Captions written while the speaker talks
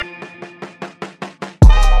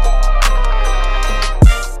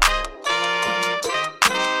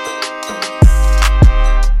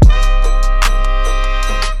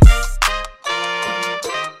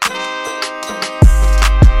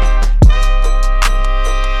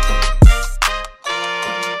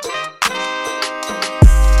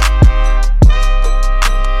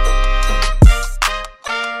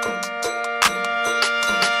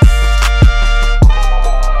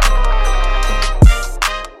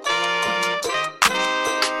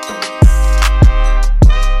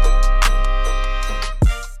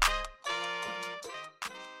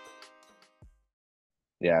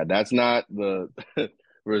Yeah, that's not the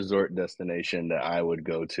resort destination that I would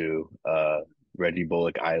go to. Reggie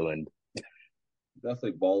Bullock Island.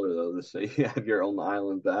 Definitely baller though to say you have your own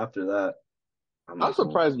island, but after that, I'm I'm not gonna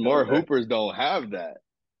want surprised to go more there. Hoopers don't have that.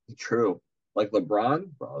 True. Like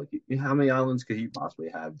LeBron, bro, how many islands could he possibly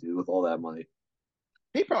have, dude, with all that money?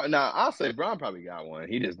 He probably now I'll say Braun probably got one.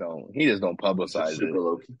 He just don't He's just publicize super it.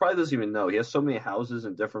 low. He probably doesn't even know. He has so many houses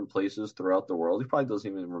in different places throughout the world. He probably doesn't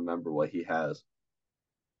even remember what he has.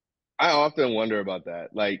 I often wonder about that.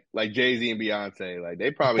 Like Jay-Z and Beyonce, like they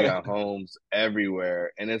probably got homes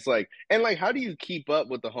everywhere. And it's like how do you keep up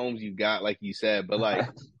with the homes you got, like you said? But like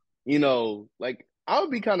I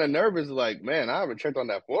would be kind of nervous, like, man, I haven't checked on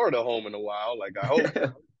that Florida home in a while. Like I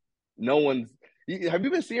hope no one's have you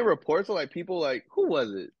been seeing reports of like people like who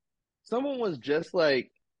was it? Someone was just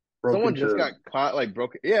like Broke someone just got into caught like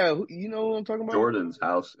broke. Yeah, you know what I'm talking about? Jordan's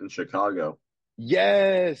house in Chicago.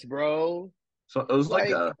 Yes, bro. So it was like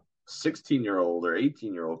Like, a 16-year-old or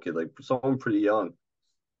 18-year-old kid, like someone pretty young.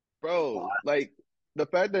 bro, like the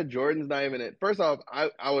fact that Jordan's not even in. First off,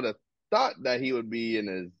 I would have thought that he would be in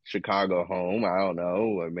his Chicago home. I don't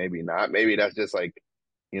know, or maybe not. Maybe that's just like,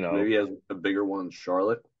 you know, Maybe he has a bigger one in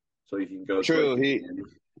Charlotte, so he can go to like true. the game.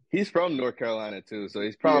 He's from North Carolina too, so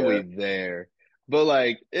he's Yeah, probably there. But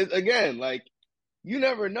like, it again, like you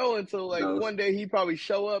never know until who like knows? one day he probably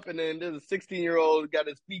show up and then there's a 16-year-old got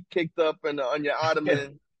his feet kicked up and on your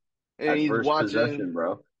ottoman and At he's first possession, watching.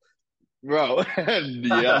 bro. Bro,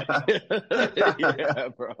 yeah, The yeah,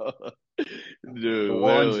 bro, dude,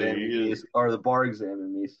 wall literally, examinee or the bar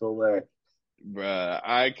examinee still there. bro.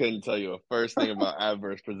 I couldn't tell you a first thing about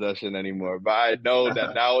adverse possession anymore, but I know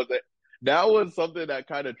that was something that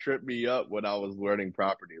kind of tripped me up when I was learning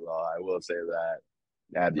property law. I will say that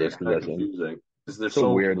Yeah, adverse kind of possession. confusing. Is there It's a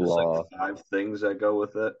so weird there's like law. five things that go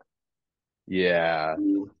with it? Yeah,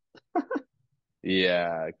 Ooh,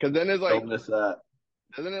 yeah. Because then it's don't like, miss that.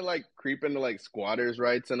 doesn't it like creep into like squatters'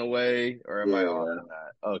 rights in a way, or am I off Yeah, on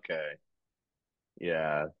that? Okay,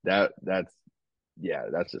 yeah,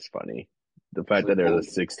 that's just funny. The it's fact that like there's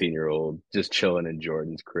a well, 16-year-old just chilling in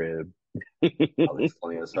Jordan's crib. probably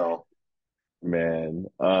funny as hell. Man.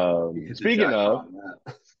 You hit the Speaking of, jackpot on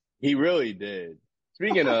that. he really did.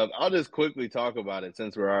 Speaking of, I'll just quickly talk about it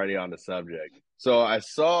since we're already on the subject. So I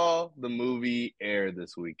saw the movie Air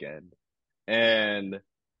this weekend, and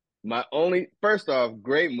my only first off,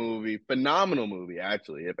 great movie, phenomenal movie,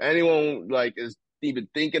 actually. If anyone like is even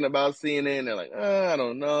thinking about seeing it and they're like, I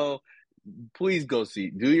don't know, please go see.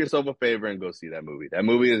 Do yourself a favor and go see that movie. That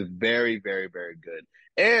movie is very, very, very good.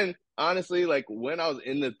 And honestly, like when I was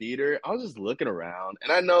in the theater, I was just looking around,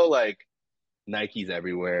 and I know like Nike's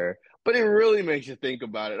everywhere, but it really makes you think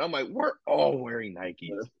about it. I'm like, we're all wearing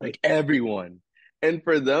Nikes, like everyone. And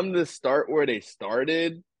for them to start where they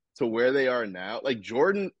started to where they are now, like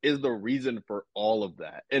Jordan is the reason for all of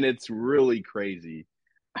that. And it's really crazy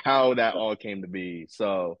how that all came to be.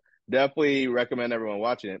 So definitely recommend everyone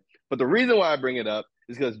watching it. But the reason why I bring it up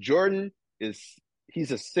is because Jordan is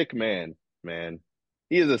he's a sick man, man.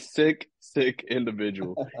 He is a sick, sick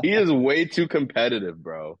individual. He is way too competitive,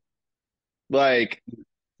 bro. Like,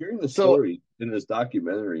 Hearing the so, story in this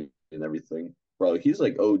documentary and everything, bro, he's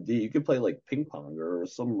like OD. You could play like ping pong or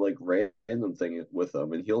some like random thing with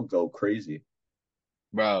him, and he'll go crazy.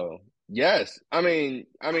 bro, yes. I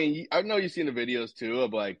know you've seen the videos too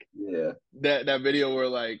of like Yeah. that video where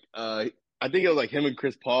like I think it was like him and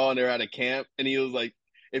Chris Paul and they're at a camp and he was like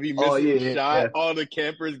if he Oh misses a yeah, shot, yeah, all the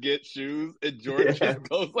campers get shoes and Jordan yeah. just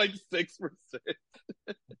goes like 6%.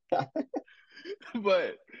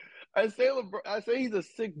 But I say he's a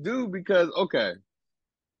sick dude because okay,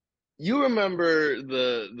 you remember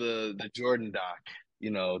the Jordan doc, the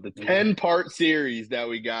Mhm. 10-part series that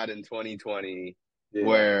we got in 2020 Yeah,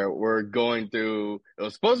 where we're going through it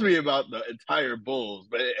was supposed to be about the entire Bulls,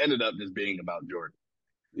 but it ended up just being about Jordan.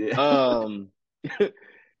 yeah, Um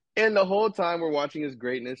and the whole time we're watching his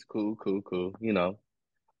greatness, cool, cool, cool,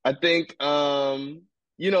 I think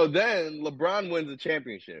then LeBron wins the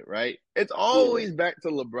championship, right? It's yeah. always back to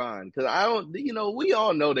LeBron because I don't we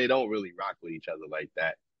all know they don't really rock with each other like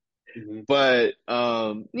that. Hmm. But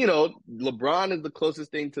LeBron is the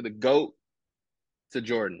closest thing to the GOAT to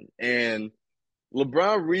Jordan. And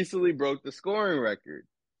LeBron recently broke the scoring record.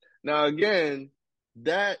 Now again,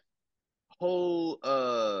 that whole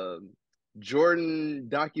Jordan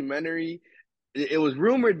documentary, it was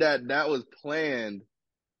rumored that that was planned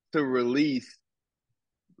to release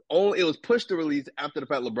only it was pushed to release after the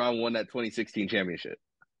fact LeBron won that 2016 championship.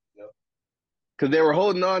 Yep. Because they were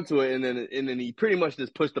holding on to it, and then he pretty much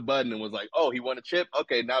just pushed the button and was like, "Oh, he won a chip.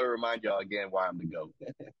 Okay, now to remind y'all again why I'm the GOAT."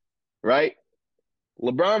 Right?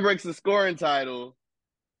 LeBron breaks the scoring title,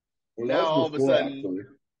 It now was all of a before sudden, actually.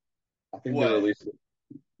 I think they what? released it.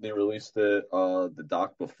 They released it the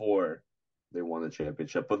doc before they won the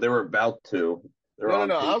championship, but they were about to. They were No, no, on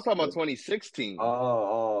no. I pace was talking about to. 2016.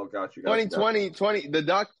 Oh, got you, got you, got 2020, the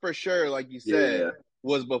doc for sure, like you you. said, Yeah.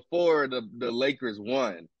 was before the Lakers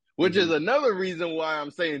won, which is Hmm. another reason why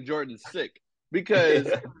I'm saying Jordan's sick. Because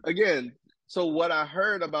Yeah. again, so what I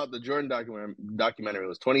heard about the Jordan documentary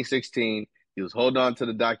was 2016. He was holding on to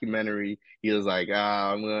the documentary. He was like,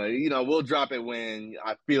 I'm gonna, we'll drop it when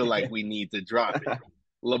I feel like we need to drop it.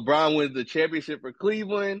 LeBron wins the championship for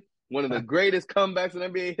Cleveland, one of the greatest comebacks in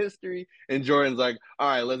NBA history. And Jordan's like, all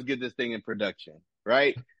right, let's get this thing in production,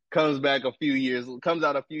 right? Comes out a few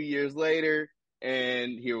years later,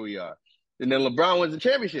 and here we are. And then LeBron wins the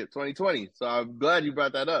championship 2020. So I'm glad you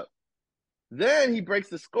brought that up. Then he breaks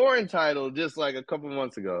the scoring title just like a couple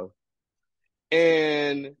months ago.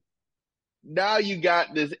 And now you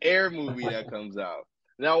got this Air movie that comes out.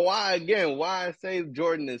 Now, why I say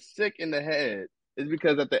Jordan is sick in the head is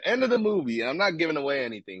because at the end of the movie, and I'm not giving away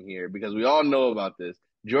anything here because we all know about this,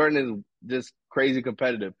 Jordan is just crazy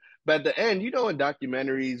competitive. But at the end, in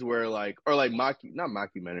documentaries where or like not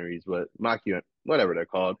mockumentaries, but whatever they're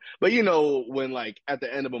called. But when like at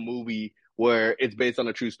the end of a movie where it's based on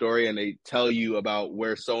a true story and they tell you about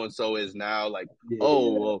where so and so is now, like,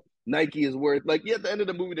 oh, Yeah. well, Nike is worth at the end of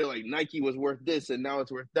the movie they're like Nike was worth this and now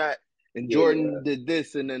it's worth that and Yeah. Jordan did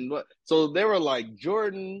this and then what, so they were like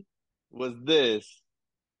Jordan was this,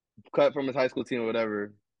 cut from his high school team or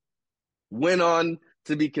whatever, went on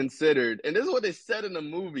to be considered, and this is what they said in the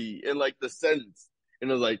movie in like the sentence, and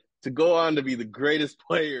it was like to go on to be the greatest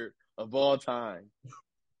player of all time.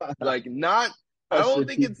 Like, not, I That's don't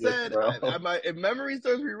think it strategic, said, bro. if memory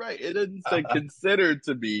serves me right, it didn't say considered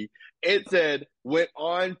to be. It said went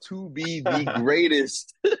on to be the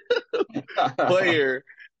greatest player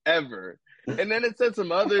ever. And then it said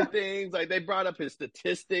some other things, like they brought up his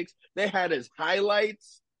statistics. They had his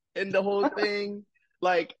highlights in the whole thing.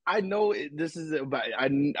 Like, I know this is about,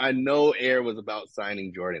 I know Air was about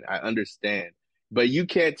signing Jordan. I understand. But you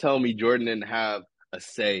can't tell me Jordan didn't have a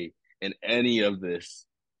say in any of this.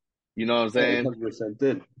 You know what I'm Yeah, he saying? 100%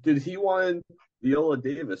 did. Dude, he wanted Viola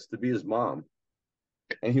Davis to be his mom,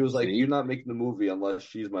 and he was like, "You're See, not making the movie unless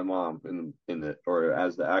she's my mom in it or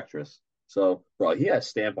as the actress." So, bro, he had a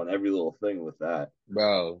stamp on every little thing with that.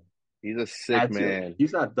 bro, he's a sick Had to. man.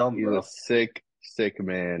 He's not dumb, He's a bro, sick, sick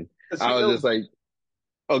man. because I was just like,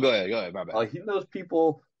 oh, go ahead, my bad. he knows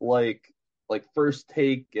people like First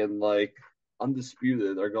Take and like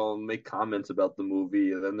Undisputed are going to make comments about the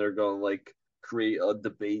movie, and then they're going to like create a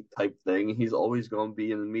debate type thing. He's always going to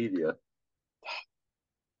be in the media.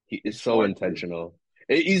 He is He's so smart, dude. intentional.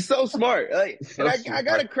 He's so smart. Like, He's and so I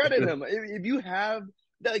gotta smart. credit him. If you have,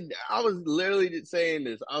 like, I was literally just saying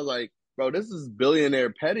this. I was like, bro, this is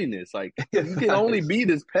billionaire pettiness. Like, you can only Facts. be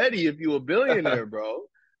this petty if you a billionaire, bro.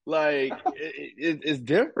 Like, it's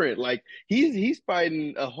different. Like, he's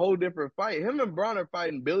fighting a whole different fight. Him and Braun are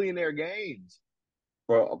fighting billionaire games.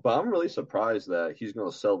 Bro, but I'm really surprised that he's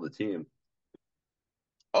going to sell the team.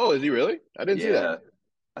 Oh, is he really? I didn't see that. Yeah,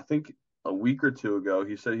 I think a week or two ago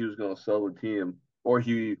he said he was going to sell the team, or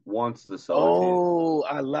he wants to sell the team. Oh,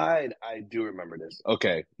 I lied. I do remember this.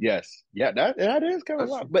 Okay. Yes. Yeah, that is kind of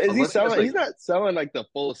That's, wild. But is he unless he has selling? like, He's not selling like the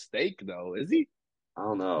full stake though, is he? I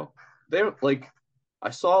don't know. They like I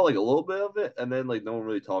saw like a little bit of it, and then like no one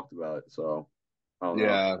really talked about it. So I don't know.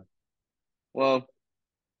 Yeah. Well, See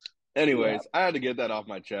what anyways, happens. I had to get that off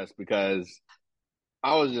my chest because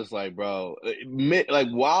I was just like, bro, like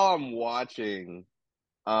while I'm watching,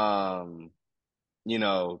 um,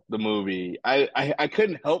 the movie, I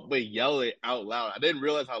couldn't help but yell it out loud. I didn't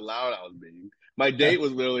realize how loud I was being. My date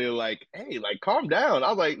was literally like, "Hey, like, calm down." I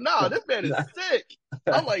was like, "Nah, this man is sick."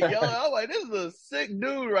 I'm like yelling. I was like, "This is a sick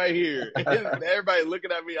dude right here." And everybody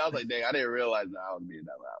looking at me. I was like, "Dang, I didn't realize that I was being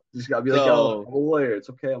that loud." Just gotta be like, "Yo, So I'm a lawyer. It's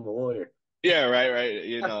okay. I'm a lawyer." yeah,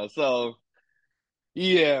 right. So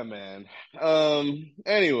yeah, man.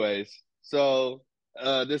 Anyways, so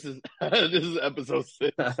this is this is episode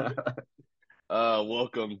 6.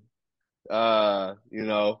 Welcome. A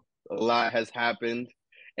lot has happened,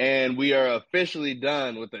 and we are officially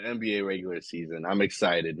done with the NBA regular season. I'm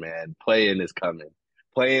excited, man. Playing is coming.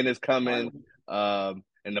 Playing is coming. Finally.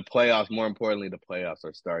 And the playoffs, more importantly, the playoffs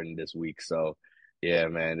are starting this week. So, yeah,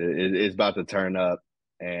 man, it's about to turn up.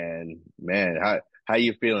 And man, how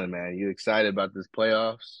you feeling, man? You excited about this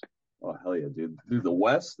playoffs? Oh hell yeah, dude! Dude, the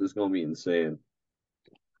West is gonna be insane.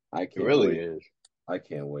 I It can't really wait. is. I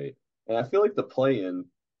can't wait. And I feel like the play-in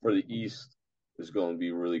for the East is going to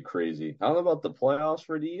be really crazy. I don't know about the playoffs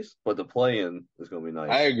for the East, but the play-in is going to be I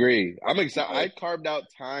nice. agree. I'm excited. I Like, carved out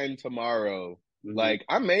time tomorrow Hmm. Like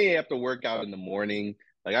I may have to work out in the morning.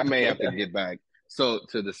 Like I may have to get back to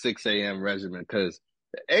the 6 a.m. regimen because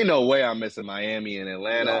ain't no way I'm missing Miami and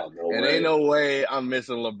Atlanta, No, no and ain't way. no way I'm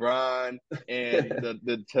missing LeBron and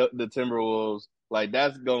the Timberwolves. Like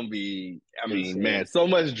that's gonna be, I mean, man, Insane. so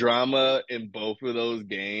much drama in both of those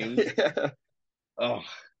games. Yeah. Oh,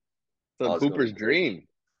 it's a Oh, it's gonna be Hooper's great. dream.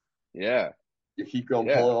 Yeah, Your Heat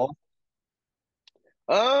gonna pull yeah. it off?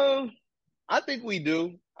 Um, I think we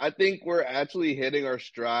do. I think we're actually hitting our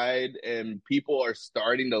stride and people are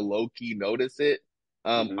starting to low key notice it.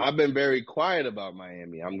 Hmm. I've been very quiet about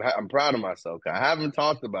Miami. I'm proud of myself. I haven't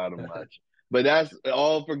talked about them much, but that's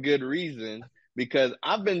all for good reason because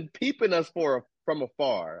I've been peeping us from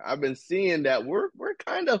afar. I've been seeing that we're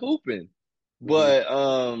kind of hooping, Hmm. but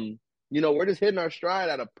we're just hitting our stride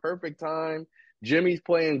at a perfect time. Jimmy's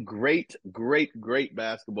playing great, great, great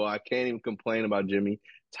basketball. I can't even complain about Jimmy.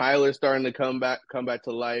 Tyler's starting to come back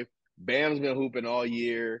to life. Bam's been hooping all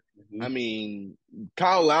year. I Hmm. mean,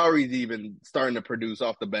 Kyle Lowry's even starting to produce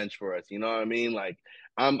off the bench for us. You know what I mean? Like,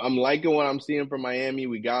 I'm liking what I'm seeing from Miami.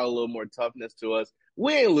 We got a little more toughness to us.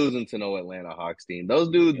 We ain't losing to no Atlanta Hawks team. Those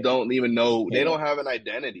You dudes can't. don't even You know. They don't can't. have an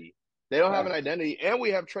identity. They don't have an Facts. identity. And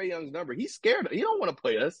we have Trae Young's number. He's scared. He don't want to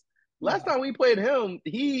play us. Last No. time we played him,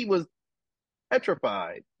 he was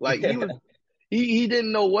petrified. Like he Yeah. was he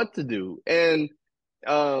didn't know what to do. And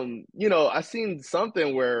I seen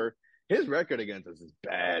something where his record against us is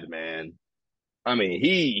bad, man. I mean,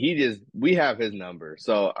 he just we have his number,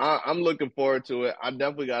 so I'm looking forward to it. I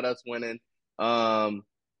definitely got us winning, um,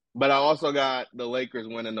 but I also got the Lakers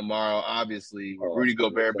winning tomorrow. Obviously, with Oh, Rudy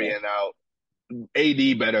Gobert 100%. being out,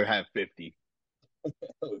 AD better have 50,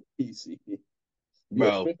 PC. Yeah,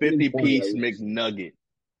 bro. 50 and 50 20 at piece least. McNugget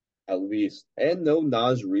At least. And no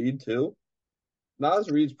Nas Reed too. Nas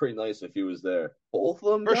Reed's pretty nice if he was there. Both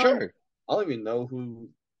of them for though, sure. I don't even know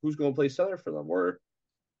who's going to play center for them. Or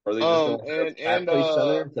are they just going to have Cat And play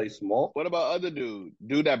center and play small? what about other dude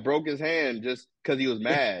that broke his hand just because he was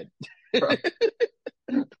mad? Bro,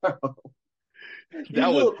 you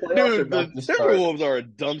That was know the playoffs are dude. about The to start. Timberwolves are a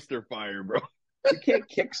dumpster fire, bro. You can't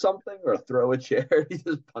kick something or throw a chair. You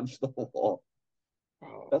just punch the wall.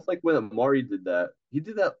 That's like when Amari did that. He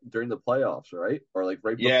did that during the playoffs, right? Or like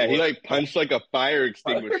right Yeah, he before. like punched like a fire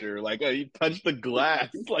extinguisher. Like he punched the glass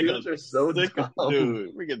These like a dudes are so sick dumb.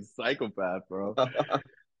 dude, freaking psychopath, bro.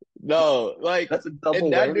 No, like, That's a double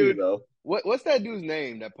and that whammy dude, though. what's that dude's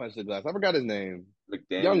name that punched the glass? I forgot his name.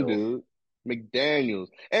 Young McDaniels. dude, McDaniels,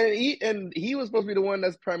 and he was supposed to be the one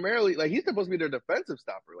that's primarily like he's supposed to be their defensive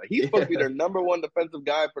stopper. Like he's supposed to be Yeah. their number one defensive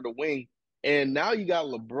guy for the wing. And now you got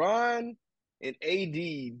LeBron and AD,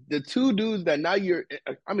 the two dudes that now you're.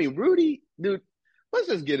 I mean, Rudy, dude. Let's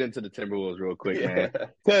just get into the Timberwolves real quick, man, Yeah.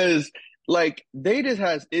 because like they just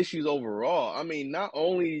has issues overall. I mean, not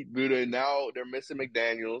only do they now they're missing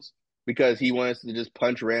McDaniels because he wants to just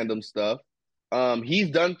punch random stuff. He's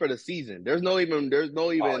done for the season. There's no Oh even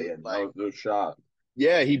yeah, like, no shot.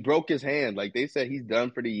 yeah, he broke his hand. Like they said he's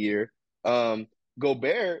done for the year.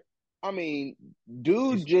 Gobert, I mean,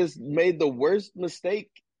 dude He's just made the worst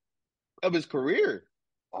mistake of his career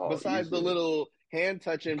besides the easily little hand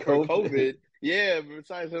touching for COVID. COVID. Yeah,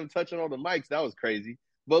 besides him touching all the mics, that was crazy.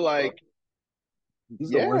 But like, Bro, he's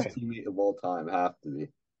the worst yeah, teammate of all time. Have to be.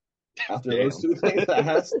 After those damn. two things, that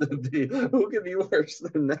has to be. Who can be worse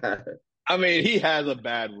than that? I mean, he has a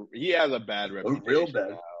bad Real reputation bad.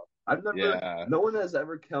 now. I've never. Yeah, No one has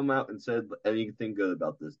ever come out and said anything good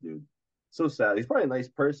about this dude. So sad. He's probably a nice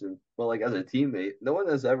person, but like as a teammate, no one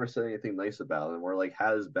has ever said anything nice about him or like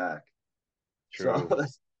had his back. So true.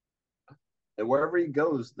 and wherever he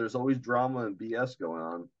goes, there's always drama and BS going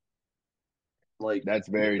on. Like That's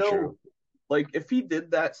very true. like if he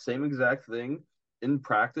did that same exact thing in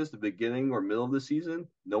practice, the beginning or middle of the season,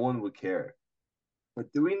 no one would care.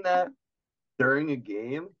 But doing that during a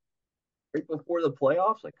game right before the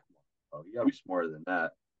playoffs, like, come on, bro, you gotta be smarter than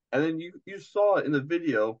that. And then you saw it in the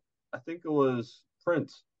video. I think it was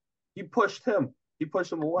Prince. He pushed him. He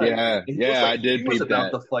pushed him away, Yeah, and he was yeah, like I he did was peep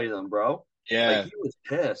about that. to fight him, bro. Like Yeah, he was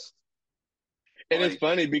pissed. and it's Like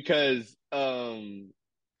funny because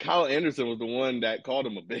Kyle Anderson was the one that called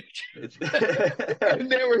him a bitch, it's and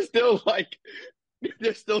they were still like,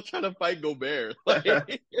 they're still trying to fight Gobert.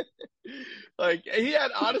 Like he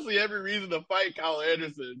had honestly every reason to fight Kyle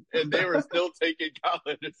Anderson, and they were still taking Kyle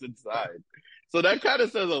Anderson's side. So that kind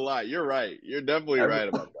of says a lot. You're right. You're definitely every, right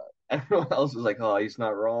about that. everyone else was like, oh, he's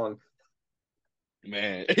not wrong.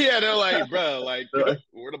 Man, yeah, they're like, bro, like, They're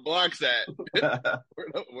where the blocks at?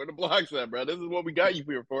 like, Where the blocks at, bro? This is what we got you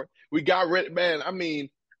here for. We got rid, man. I mean,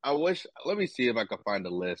 I wish. Let me see if I can find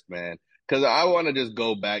a list, man, because I want to just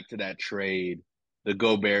go back to that trade. the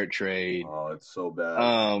Gobert trade. Oh, it's so bad.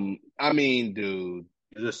 I mean, dude,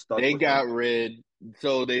 You're just stuck they with him. got rid.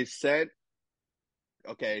 So they sent.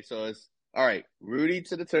 Okay, so it's all right. Rudy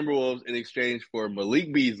to the Timberwolves in exchange for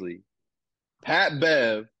Malik Beasley, Pat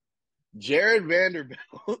Bev, Jared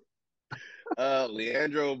Vanderbilt,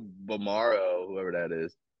 Leandro Bomaro, whoever that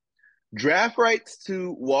is, draft rights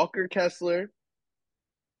to Walker Kessler,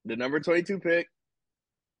 the number 22 pick,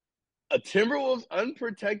 a Timberwolves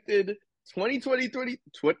unprotected 2020,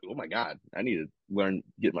 oh my God, I need to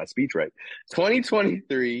get my speech right.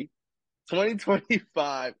 2023,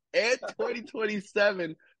 2025, and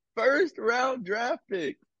 2027 first round draft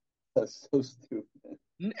pick. That's so stupid.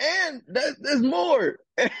 And there's more.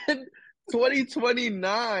 And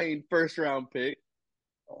 2029 first round pick,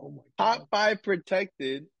 Oh my top God. five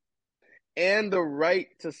protected, and the right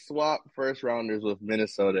to swap first rounders with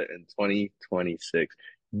Minnesota in 2026.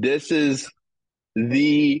 This is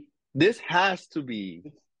this has to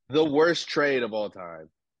be the worst trade of all time.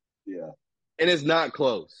 Yeah. And it's not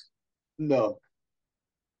close. No,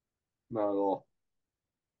 not at all.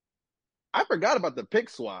 I forgot about the pick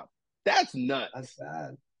swap. That's That's nuts.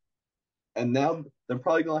 bad. And now they're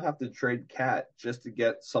probably gonna have to trade Cat just to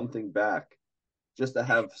get something back, just to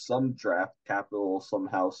have some draft capital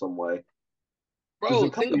somehow, some way. Because in Bro,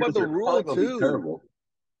 a think couple about years the they're probably rule gonna be too. terrible.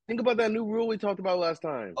 Think about that new rule we talked about last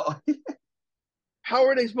time. Oh, How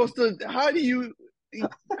are they supposed to how do you they're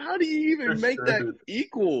even make that screwed,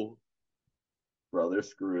 equal? bro. They're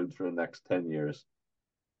screwed for the next 10 years.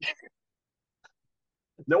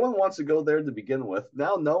 No one wants to go there to begin with.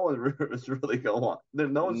 Now no one is really going want.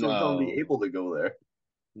 No one's going to be No. able to go there.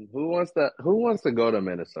 Who wants to go to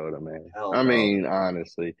Minnesota, man? Hell I no, mean,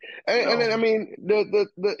 honestly. And then I no. mean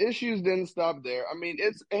the issues didn't stop there. I mean,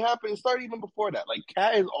 it happened, it started even before that. Like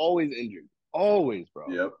Cat is always injured. Always, bro.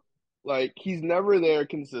 Yep. Like he's never there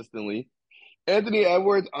consistently. Anthony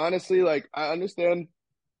Edwards, honestly, like I understand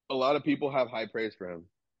a lot of people have high praise for him.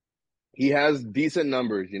 He has decent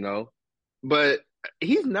numbers, but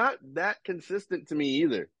he's not that consistent to me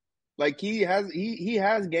either. Like he has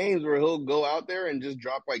games where he'll go out there and just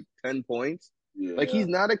drop like 10 points. Like Yeah. he's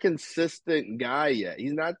not a consistent guy yet.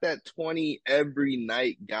 He's not that 20 every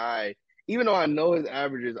night guy. Even though I know his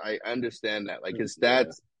averages, I understand that. Like his Yeah.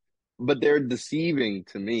 stats, but they're deceiving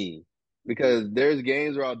to me because there's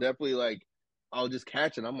games where I'll just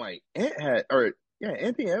catch it. I'm like,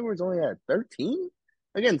 Anthony Edwards only had 13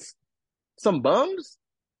 against some bums.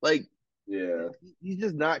 Like Yeah. he's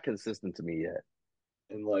just not consistent to me yet.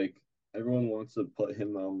 And like everyone wants to put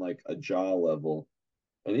him on like a jaw level.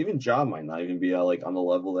 And even Ja might not even be like on the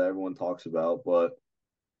level that everyone talks about, but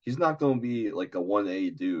he's not going to be like a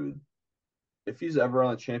 1A dude. If he's ever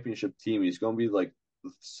on a championship team, he's going to be like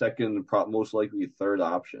the second, most likely third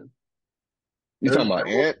option. You talking about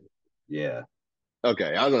Everyone, Ant? yeah,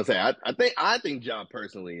 Okay, I was gonna say I think John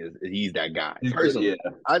personally is he's that guy. he's good. Yeah, Personally,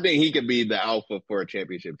 I think he could be the alpha for a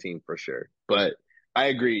championship team for sure. But I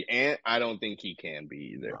agree, Ant. I don't think he can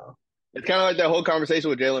be either. uh, It's kind of like that whole conversation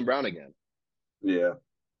with Jaylen Brown again. yeah.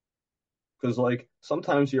 Because like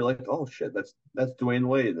sometimes you're like, oh shit, that's Dwayne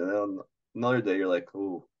Wade, and then another day you're like,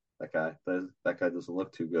 oh, that guy doesn't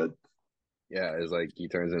look too good. Yeah, it's like he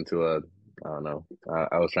turns into I don't know.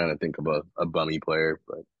 I was trying to think of a bummy player,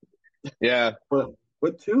 but yeah, But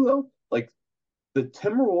too though, like the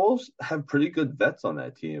Timberwolves have pretty good vets on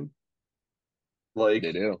that team. they Like,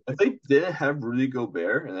 do. if they didn't have Rudy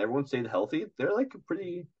Gobert and everyone stayed healthy, they're like a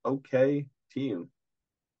pretty okay team.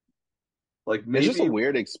 Like It's just a maybe,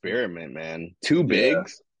 weird experiment, man. Two yeah,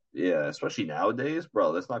 bigs. yeah, especially nowadays,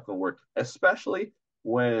 bro, that's not gonna work. Especially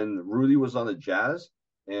when Rudy was on the Jazz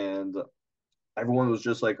and everyone was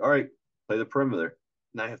just like, all right, play the perimeter.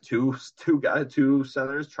 Now I have two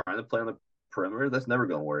centers trying to play on the perimeter. That's never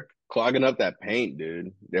gonna work. Clogging up that paint,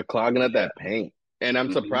 dude. They're clogging up Yeah. that paint. And I'm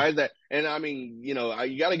Hmm. surprised and I mean, you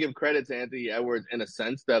got to give credit to Anthony Edwards in a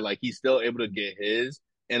sense that like he's still able to get his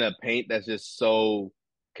in a paint that's just so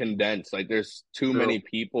condensed. Like there's too True. many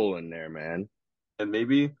people in there, man. And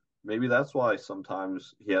maybe that's why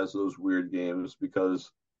sometimes he has those weird games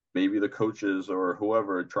because maybe the coaches or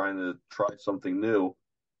whoever are trying to try something new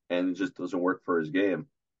and it just doesn't work for his game.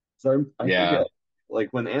 So I Yeah, forget, like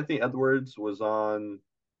when Anthony Edwards was on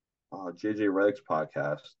JJ Redick's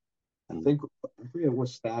podcast, I think I forget what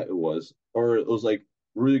stat it was, or it was like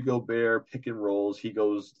Rudy Gobert pick and rolls. He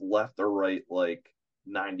goes left or right like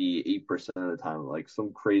 98% of the time, like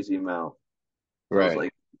some crazy amount. So I was right,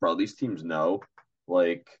 like, bro, these teams know.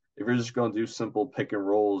 Like, if you're just going to do simple pick and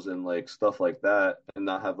rolls and like stuff like that and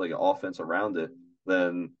not have like an offense around it,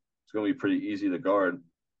 then it's going to be pretty easy to guard.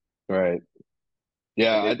 right.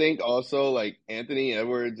 Yeah, And I maybe, think also like Anthony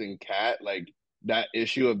Edwards and Cat, like that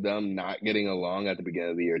issue of them not getting along at the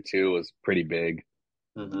beginning of the year too was pretty big.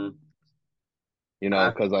 Mm-hmm.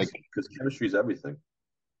 Because like Because chemistry is everything.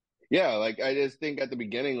 yeah, like I just think at the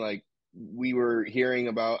beginning, like we were hearing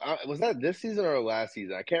about was that this season or last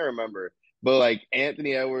season? I can't remember. But like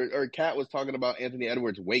Anthony Edwards or Kat was talking about Anthony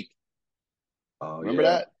Edwards' weight. Oh Remember yeah.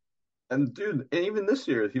 that? And dude, and even this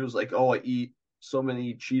year, he was like, "Oh, I eat so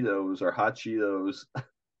many Cheetos or hot Cheetos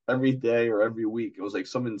every day or every week." It was like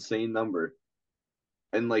some insane number.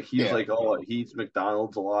 And like he was Yeah, like, "Oh, he eats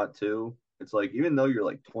McDonald's a lot too." It's like even though you're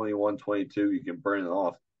like 21, 22, you can burn it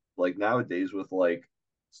off. Like nowadays with like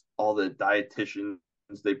all the dietitians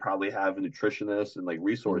they probably have and nutritionists and like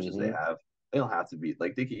resources they hmm have, they don't have to be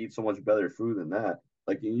like they can eat so much better food than that.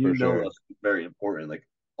 Like for sure. that's very important. Like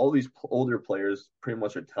all these older players pretty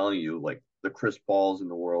much are telling you like the Chris Pauls in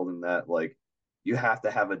the world and that like you have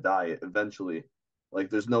to have a diet eventually. Like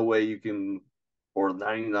there's no way you can or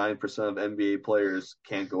 99% of NBA players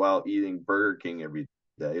can't go out eating Burger King every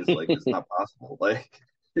day. It's like it's not possible. Like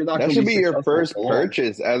you're not That going to should be be your successful first for long.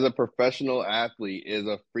 purchase as a professional athlete is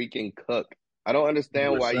a freaking cook. I don't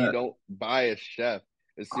understand why you 100%. don't buy a chef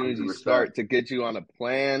as soon as you 100%. start to get you on a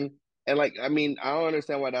plan. And like, I mean, I don't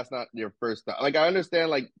understand why that's not your first thought. Like, I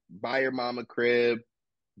understand like buy your mom a crib,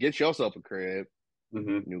 get yourself a crib,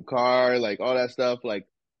 Hmm. new car, like all that stuff. Like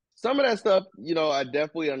some of that stuff, I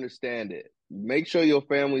definitely understand it. Make sure your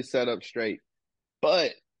family's set up straight.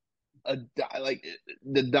 But like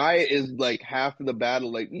the diet is like half of the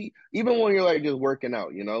battle. Like even when you're like just working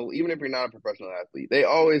out, even if you're not a professional athlete, they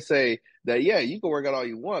always say that yeah, you can work out all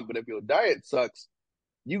you want, but if your diet sucks,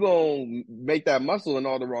 you gonna make that muscle in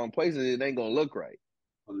all the wrong places. It ain't gonna look right.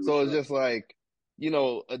 So it's 100%. just like,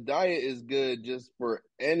 a diet is good just for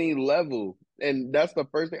any level. And that's the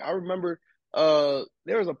first thing I remember. There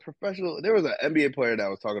was an NBA player that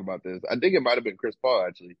was talking about this. I think it might have been Chris Paul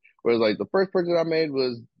actually, where it's like the first purchase I made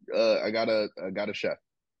was I got a chef.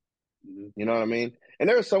 Hmm. You know what I mean? And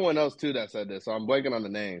there was someone else too that said this, so I'm blanking on the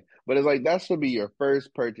name. But it's like that should be your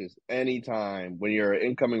first purchase anytime when you're an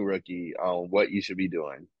incoming rookie on what you should be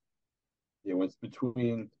doing. You know, it's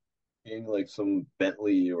between getting like some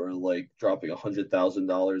Bentley or like dropping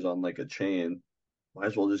 $100,000 on like a chain. Might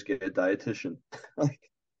as well just get a dietitian. Like,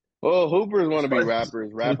 Well, hoopers want to be start at the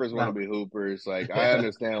rappers. same Rappers want to amount. be hoopers. Like I Yeah.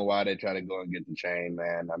 understand why they try to go and get the chain,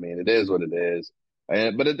 man. I mean, it is what it is.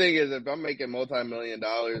 But the thing is, if I'm making multi-million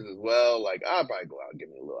dollars as well, like I'll probably go out and get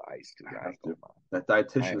me a little ice too. I Have ain't to. gonna lie. That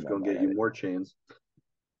I dietitian ain't is gonna going to lie. get you more chains.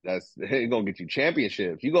 That's it's gonna get you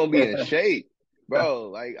championships. You're gonna be in shape, bro.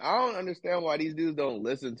 Like I don't understand why these dudes don't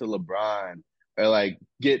listen to LeBron or like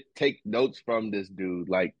take notes from this dude.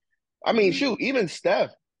 Like, I mean, Hmm. shoot, even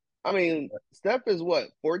Steph. I mean, Steph is what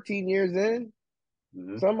 14 years in,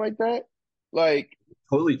 Hmm. something like that. Like,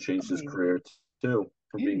 Totally I changed his mean, career too,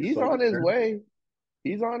 from being he's so on his young. way.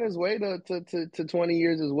 He's on his way to 20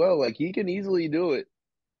 years as well. Like he can easily do it.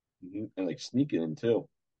 And like sneaking in too.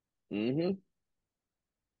 hmm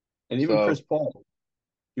And even Chris So Paul,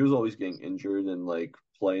 he was always getting injured and like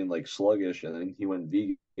playing like sluggish, and then he went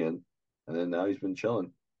vegan, and then now he's been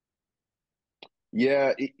chilling.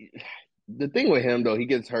 yeah, the thing with him though, he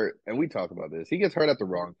gets hurt, and we talk about this. He gets hurt at the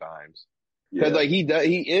wrong times because Yeah, like he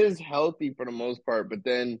is healthy for the most part, but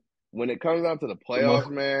then when it comes down to the the playoffs, most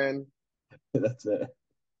man, that's it.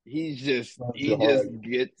 he Not too just hard.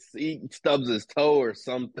 he stubs his toe or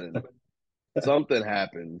something. Something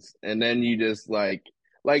happens, and then you just like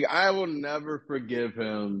I will never forgive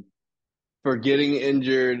him for getting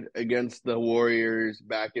injured against the Warriors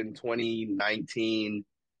back in 2019.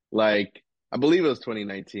 Like, I believe it was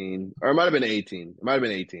 2019, or it might have been 18. It might have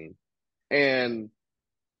been 18. And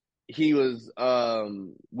he was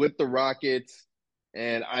with the Rockets,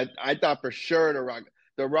 and I thought for sure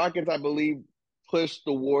the Rockets, I believe, pushed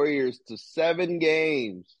the Warriors to 7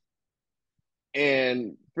 games.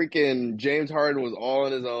 And freaking James Harden was all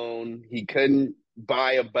on his own. He couldn't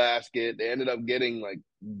buy a basket. They ended up getting like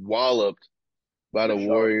walloped by They the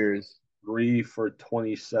shot like Warriors. 3 for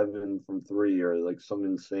 27 from three, or like some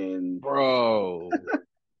insane. Bro,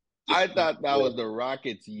 I Just thought that yeah. was the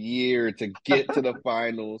Rockets' year to get to the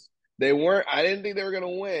finals. I didn't think they were going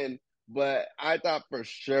to win, but I thought for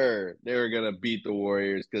sure they were going to beat the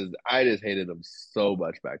Warriors because I just hated them so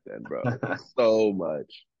much back then, bro. So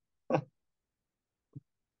much.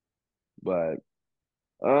 But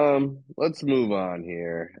let's move on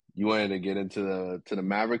here. You wanted to get into the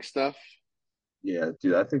Maverick stuff? Yeah,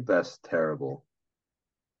 dude, I think that's terrible.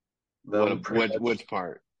 Them What pretty much which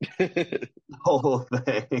part? the whole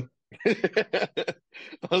thing. I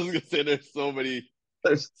was gonna say there's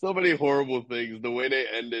There's so many horrible things. The way they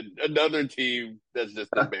ended another team that's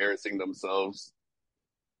just embarrassing themselves.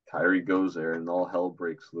 Kyrie goes there and all hell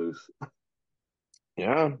breaks loose.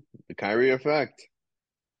 Yeah, the Kyrie effect.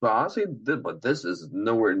 But honestly, but this is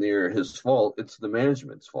nowhere near his fault. It's the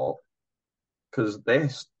management's fault because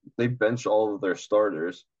they bench all of their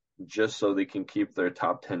starters just so they can keep their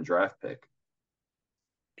top 10 draft pick,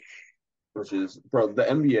 which is, bro, the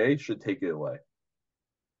NBA should take it away.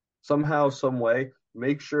 Somehow, some way,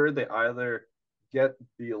 make sure they either get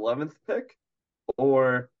the 11th pick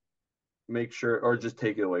or make sure, or just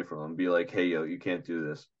take it away from them. Be like, hey, yo, you can't do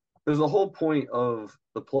this. Because the whole point of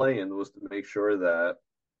the play-in was to make sure that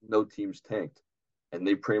no teams tanked, and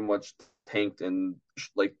they pretty much tanked and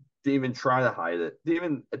like didn't even try to hide it, didn't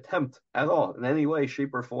even attempt at all in any way,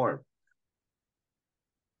 shape, or form.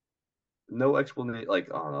 No explanation. Like,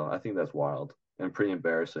 I don't know. I think that's wild and pretty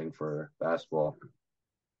embarrassing for basketball.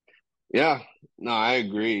 Yeah, no, I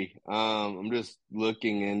agree. I'm just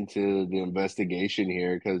looking into the investigation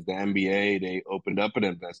here because the NBA they opened up an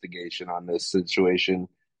investigation on this situation,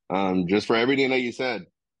 just for everything that you said,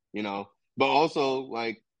 you know. But also,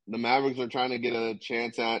 like the Mavericks are trying to get a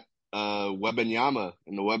chance at Wembanyama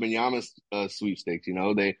in the Wembanyama sweepstakes. You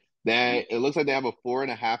know, they it looks like they have a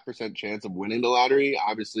 4.5% chance of winning the lottery.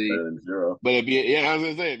 Obviously, Better than zero. but if you, yeah, I was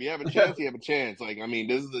gonna say if you have a chance, you have a chance. Like, I mean,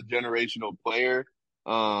 this is a generational player.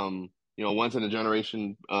 Once in a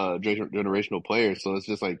generation, generational player. So it's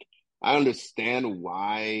just like I understand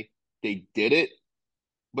why they did it,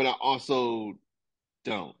 but I also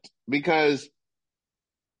don't because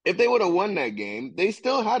if they would have won that game, they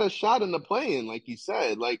still had a shot in the play-in, like you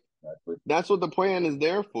said. Like Exactly. that's what the plan is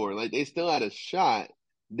there for. Like they still had a shot.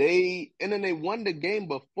 And then they won the game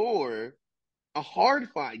before a hard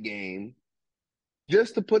fought game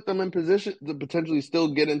just to put them in position to potentially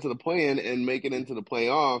still get into the play-in and make it into the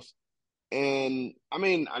playoffs. And I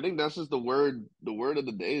mean, I think that's just the word. The word of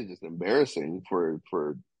the day is just embarrassing for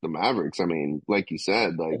the Mavericks. I mean, like you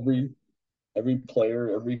said, like Every player,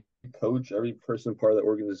 every coach, every person part of the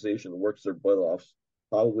organization works their butt off,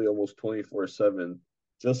 probably almost 24/7,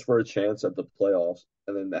 just for a chance at the playoffs.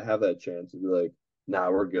 And then to have that chance and be like, nah,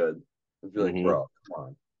 we're good. And be like, hmm bro, come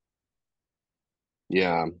on.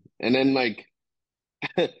 yeah. And then like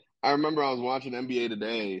I remember I was watching NBA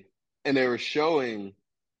today, and they were showing,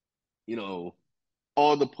 you know,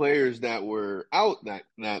 all the players that were out that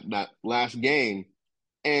last game,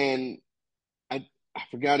 and I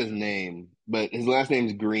forgot his name, but his last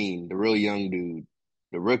name's Green, the really young dude,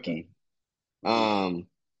 the Yeah. rookie. Mm-hmm. Um,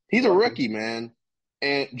 he's a Lucky. rookie, man.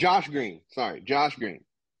 And Josh Green, sorry, Josh Green.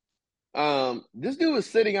 This dude was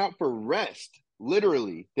sitting out for rest,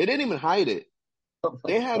 literally. They didn't even hide it. Oh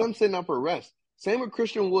my They had God. him sitting out for rest. Same with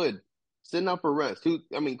Christian Wood, sitting out for rest.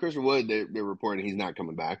 Christian Wood, they're reporting he's not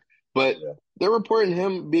coming back, but Yeah. they're reporting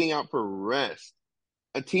him being out for rest.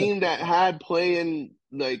 A team that had playing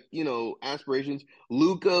like aspirations.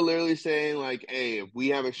 Luca literally saying like, "Hey, if we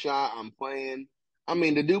have a shot, I'm playing." I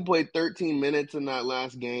mean, the dude played 13 minutes in that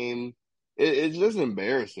last game. It's just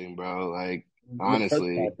embarrassing, bro. Like In the press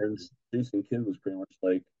honestly. conference, Jason Kidd was pretty much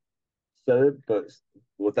like, said it, but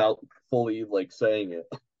without fully like saying it.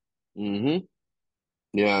 hmm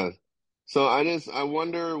Yeah. So I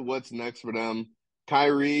wonder what's next for them.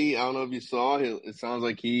 Kyrie, I don't know if you saw. It sounds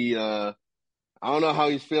like I don't know how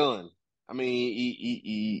he's feeling. I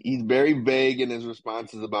mean, he's very vague in his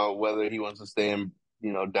responses about whether he wants to stay in,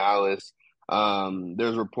 Dallas.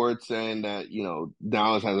 There's reports saying that,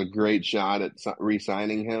 Dallas has a great shot at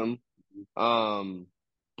re-signing him. Um,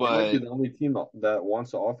 They might be but the only team that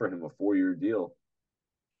wants to offer him a 4-year deal.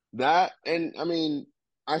 and I mean,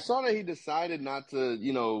 I saw that he decided not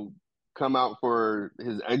to, come out for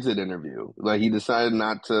his exit interview. Like he decided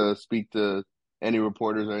not to speak to any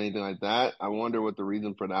reporters or anything like that. I wonder what the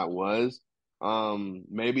reason for that was.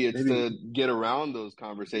 Maybe it's Maybe, to get around those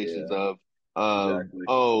conversations yeah, of exactly.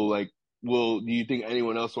 oh, like, well, do you think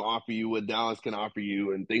anyone else will offer you what Dallas can offer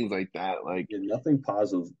you and things like that? Like, Yeah, nothing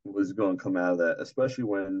positive was going to come out of that, especially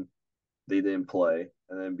when they didn't play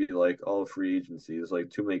and then be like, "Oh, free agency." There's like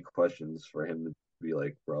too many questions for him to be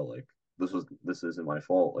like, "Bro, like this isn't my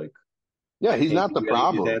fault. Like yeah, I he's can't not give the you any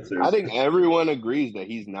of these problem. I answers." think everyone agrees that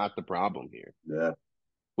he's not the problem here, Yeah,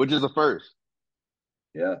 which is a first.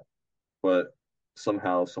 yeah. But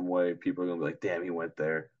somehow, some way, people are gonna be like, "Damn, he went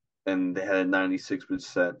there," and they had a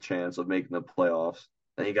 96% chance of making the playoffs,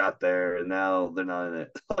 and he got there, and now they're not in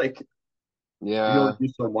it. Like you can only Yeah, do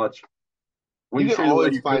so much when you you can trade away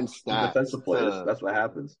always your find good stats defensive players. to. That's what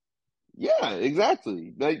happens. Yeah,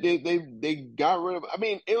 exactly. Like they got rid of. I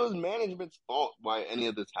mean, it was management's fault why any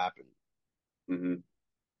of this happened. Mm-hmm.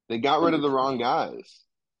 They got rid of the 100%. wrong guys.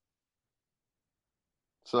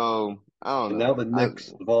 So I don't And now know. the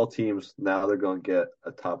Knicks, of all teams, now they're going to get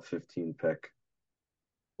a top 15 pick.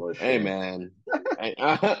 What a Hey shame. man,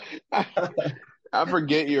 I, I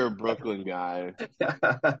forget you're a Brooklyn guy.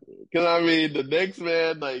 Cause I mean the Knicks,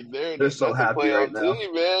 man, like They're so that's a happy right playoff now.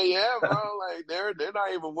 team, man. Yeah, bro. Like they're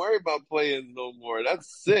not even worried about playing no more. That's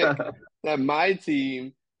sick. That my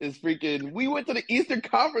team is freaking. We went to the Eastern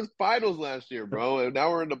Conference Finals last year, bro, and now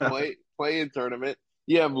we're in the play-in tournament.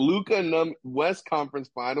 You have Luca in the West Conference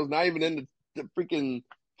Finals, not even in the freaking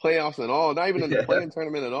playoffs at all, not even in the Yeah. play-in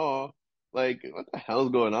tournament at all. Like, what the hell's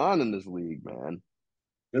going on in this league, man?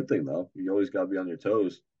 Good thing though. You always got to be on your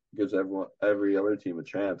toes. Gives every other team a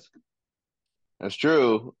chance. That's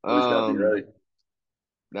true. Always got to be ready.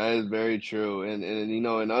 That is very true. And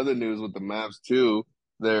in other news with the Mavs too,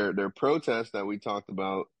 their protest that we talked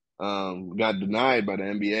about got denied by the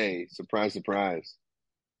NBA. Surprise, surprise.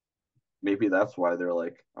 Maybe that's why they're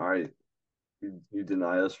like, all right, you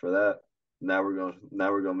deny us for that. Now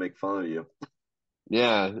we're gonna make fun of you.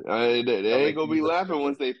 Yeah, they Gotta ain't make gonna be things laughing official.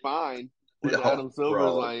 once they find once Yeah, Adam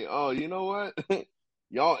Silver's bro. like, oh, you know what?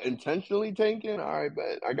 Y'all intentionally tanking? All right,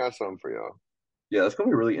 bet I got something for y'all. Yeah, it's gonna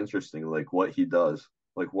be really interesting, like what he does,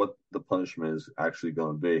 like what the punishment is actually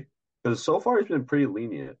gonna be. Because so far he's been pretty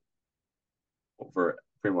lenient for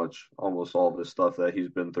pretty much almost all of the stuff that he's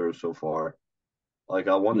been through so far. Like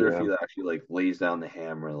I wonder if Yeah. he actually like lays down the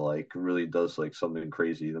hammer, like really does like something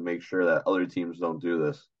crazy to make sure that other teams don't do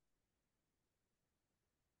this.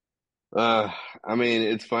 Uh, I mean,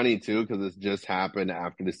 it's funny too because it's just happened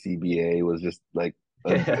after the CBA was just like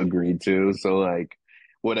agreed to. So like,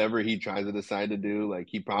 whatever he tries to decide to do, like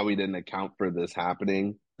he probably didn't account for this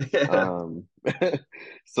happening. Yeah. Um,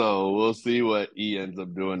 so we'll see what he ends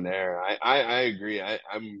up doing there. I agree.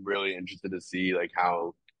 I'm really interested to see like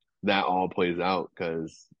how that all plays out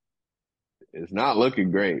because it's not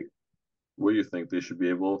looking great. What do you think they should be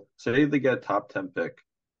able? Say they get top 10 pick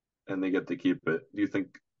and they get to keep it. Do you think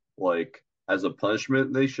like as a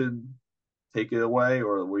punishment they should take it away,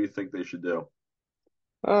 or what do you think they should do?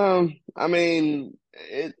 I mean,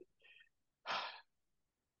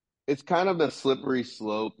 it's kind of the slippery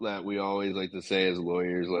slope that we always like to say as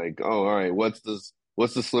lawyers, like, oh, all right, what's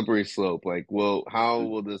the slippery slope? Like, well, how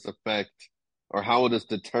will this affect or how will this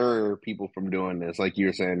deter people from doing this, like you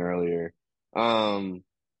were saying earlier? Um,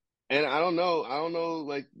 and I don't know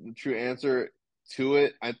like the true answer to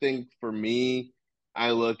it. I think for me,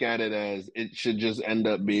 I look at it as it should just end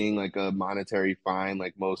up being like a monetary fine,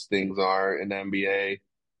 like most things are in the NBA,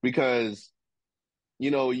 because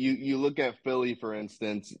you look at Philly, for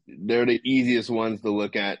instance, they're the easiest ones to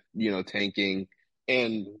look at, tanking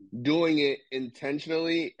and doing it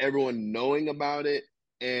intentionally, everyone knowing about it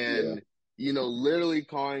Yeah, and, literally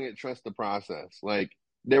calling it trust the process. Like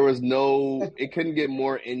there was it couldn't get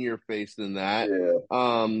more in your face than that.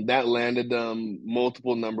 yeah, That landed them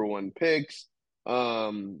multiple number one picks,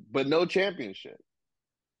 but no championship,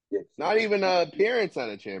 yeah. not even an appearance at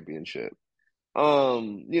a championship.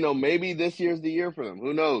 Maybe this year's the year for them.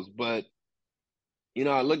 Who knows? But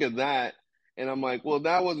I look at that and I'm like, well,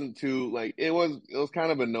 that wasn't too like it was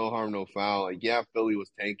kind of a no harm, no foul. Like, yeah, Philly was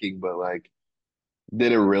tanking, but like,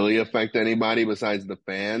 did it really affect anybody besides the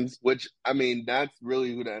fans? Which I mean, that's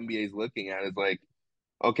really who the NBA is looking at. Is like,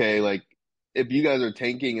 okay, like if you guys are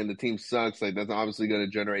tanking and the team sucks, like that's obviously going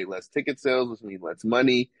to generate less ticket sales, which means less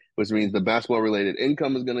money, which means the basketball related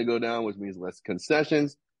income is going to go down, which means less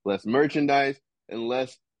concessions, less merchandise, and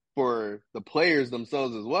less for the players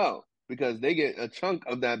themselves as well, because they get a chunk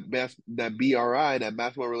of that BRI, that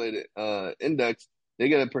basketball related index. They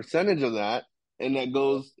get a percentage of that, and it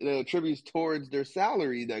attributes towards their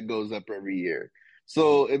salary that goes up every year.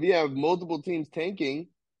 So if you have multiple teams tanking,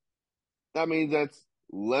 that means that's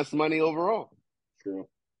less money overall. True.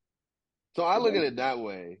 So I look Yeah, at it that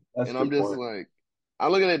way, that's a and I'm good just point. like, I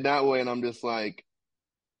look at it that way, and I'm just like,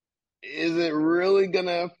 is it really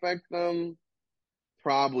gonna affect them?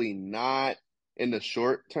 Probably not in the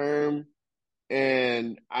short term.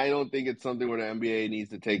 And I don't think it's something where the NBA needs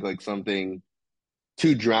to take like something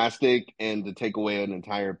too drastic and to take away an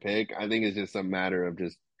entire pick. I think it's just a matter of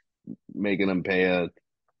just making them pay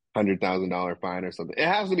 $100,000 fine or something. It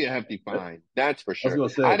has to be a hefty I fine. That's for was sure. gonna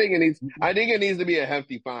say, I think it needs to be a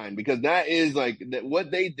hefty fine because that is like what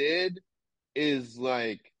they did is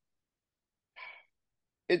like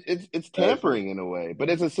it's actually, tampering in a way, but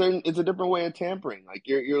it's a different way of tampering. Like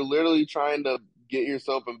you're literally trying to get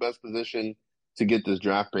yourself in best position to get this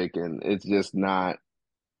draft pick, and it's just not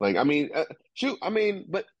like I mean, shoot, I mean,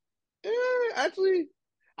 but actually,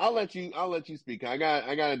 I'll let you speak. I got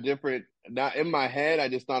a different not in my head. I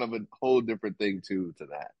just thought of a whole different thing too to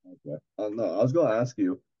that. okay. No, I was gonna ask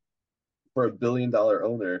you for $1 billion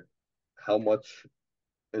owner, how much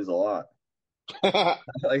is a lot?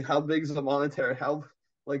 Like, how big is the monetary? How?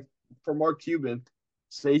 like for Mark Cuban,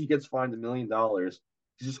 say he gets fined $1 million,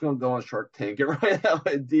 he's just gonna go on Shark Tank and write out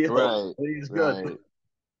a deal. Right, And he's good. right.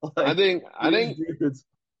 I Like think I these think dudes,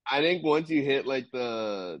 I think once you hit like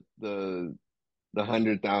the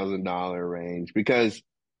 $100,000 range, because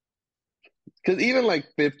even like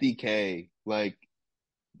 50K, like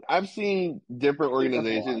I've seen different like that's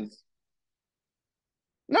a lot. organizations.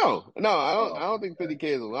 No, no, I Oh, don't think okay. 50K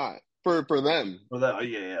is a lot for them. For that,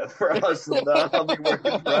 yeah, for us, I'll be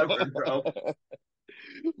working forever, bro.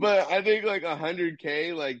 But I think like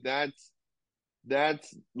 100K, like that's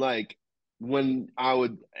like when I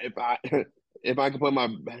would if I if I could put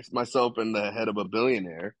myself in the head of a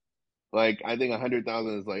billionaire, like I think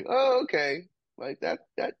 100,000 is like, oh, okay. Like that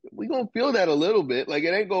we gonna feel that a little bit. Like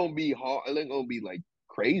it ain't gonna be hard, it ain't gonna be like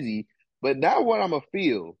crazy, but that's what I'm gonna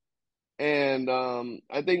feel. And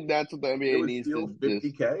I think that's what the It NBA would needs to feel just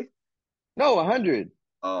 50K. no 100.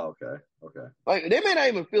 Oh, okay, okay. Like they may not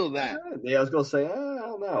even feel that. Yeah, I was gonna say, I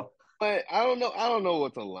don't know. But I don't know. I don't know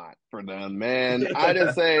what's a lot for them, man. I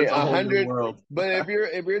just say It's a a whole new hundred. world. But if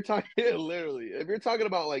you're talking literally, if you're talking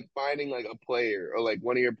about like finding like a player or like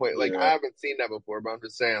one of your players, like I Yeah, haven't seen that before. But I'm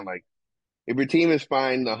just saying, like if your team is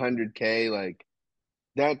fined 100K, like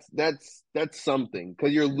that's something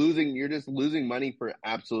because you're losing. You're just losing money for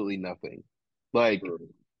absolutely nothing. Like true.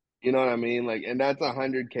 you know what I mean? Like, and that's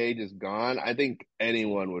 100K just gone. I think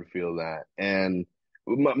anyone would feel that. And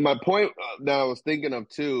my point that I was thinking of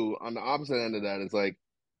too, on the opposite end of that, is like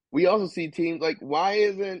we also see teams like why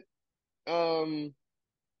isn't um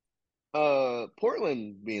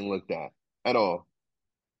Portland being looked at all?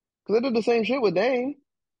 Because they did the same shit with Dame.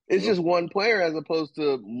 It's True. just one player as opposed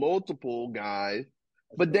to multiple guys.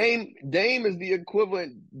 That's But Dame is the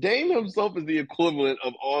equivalent. Dame himself is the equivalent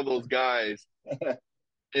of all those guys true.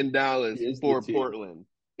 in He Dallas is the for team. Portland.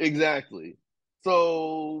 Exactly.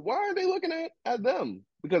 So why are they looking at them?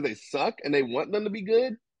 Because they suck and they want them to be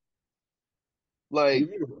good? To Like, give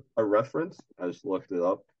you a reference, I just looked it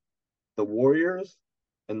up. The Warriors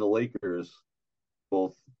and the Lakers,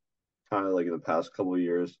 both kind of like in the past couple of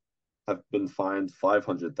years, have been fined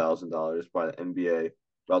 $500,000 by the NBA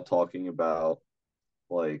about talking about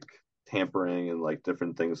like tampering and like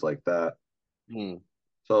different things like that. hmm.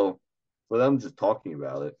 So for them just talking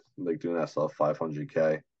about it, like doing that stuff,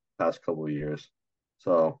 500K past couple of years.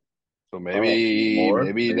 So So I don't know, more,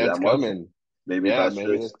 maybe maybe that's that much. coming. Maybe Yeah, that's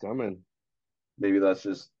maybe just that's coming.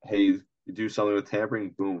 hey, you do something with tampering,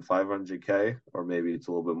 boom, 500K, or maybe it's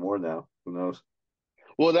a little bit more now. Who knows?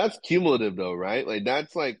 Well, that's cumulative though, right? Like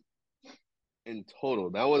that's like in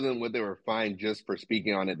total. That wasn't what they were fined just for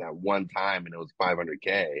speaking on it that one time and it was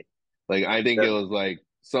 500K. Like I think Yeah, it was like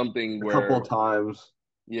something a couple where of times,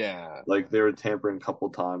 yeah. like they were tampering a couple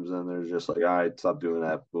of times, and they're just like, all right, stop doing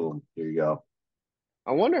that. Boom, here you go.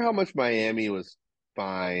 I wonder how much Miami was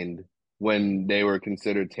fined when they were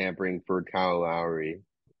considered tampering for Kyle Lowry.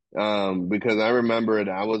 Because I remember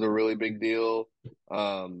that was a really big deal.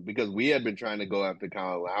 Because we had been trying to go after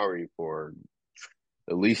Kyle Lowry for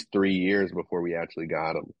at least 3 years before we actually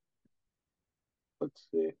got him. Let's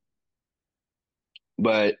see.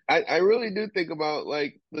 But I really do think about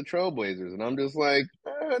like the Trailblazers, and I'm just like,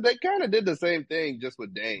 they kind of did the same thing just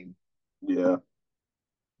with Dame. Yeah,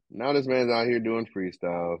 Now this man's out here doing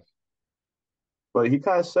freestyles. but he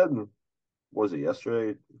kind of said, was it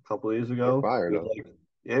yesterday, a couple of days They're ago? He fired was though. like,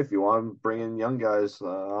 yeah, if you want to bring in young guys, I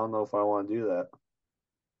don't know if I want to do that.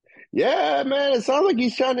 Yeah, man, it sounds like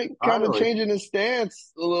he's trying to kind of Finally, changing his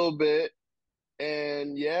stance a little bit.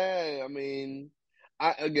 And yeah, I mean,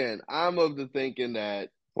 I'm of the thinking that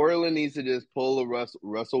Portland needs to just pull a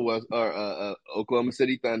Russell West or Oklahoma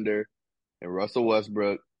City Thunder and Russell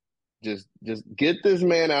Westbrook. Just get this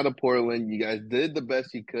man out of Portland. You guys did the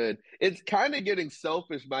best you could. It's kind of getting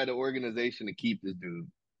selfish by the organization to keep this dude.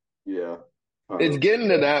 yeah, kind It's of. getting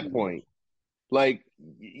to Yeah, that pretty much. point. Like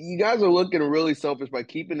you guys are looking really selfish by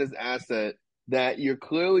keeping this asset that you're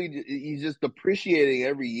clearly he's just depreciating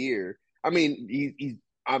every year. I mean, he's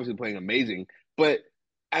obviously playing amazing, but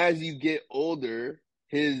as you get older,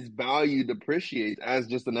 his value depreciates as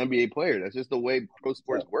just an NBA player. That's just the way pro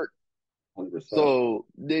sports 100%. work. 100%. So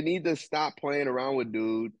they need to stop playing around with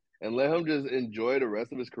dude and let him just enjoy the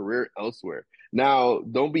rest of his career elsewhere. Now,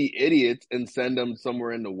 don't be idiots and send him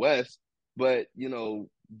somewhere in the West, but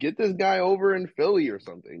get this guy over in Philly or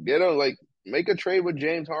something. Get him like make a trade with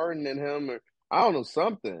James Harden and him, or I don't know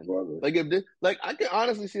something. Brother. Like if this, like I can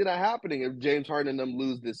honestly see that happening if James Harden and them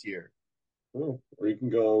lose this year. Oh, or you can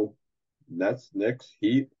go Nets, Knicks,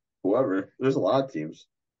 Heat, whoever. There's a lot of teams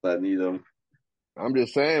that need them. I'm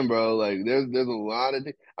just saying, bro. Like, there's a lot of.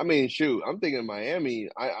 I mean, shoot. I'm thinking Miami.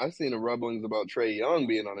 I seen the rumblings about Trey Young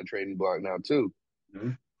being on a trading block now too.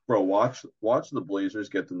 Mhm. Bro, watch the Blazers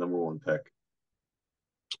get the number one pick.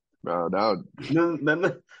 Bro, that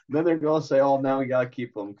would, Then they're gonna say, "Oh, now we gotta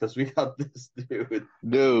keep him because we got this dude." Watch,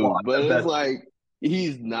 dude, I but it's bet like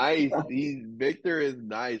he's nice. He's Victor is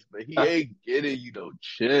nice, but he ain't getting you no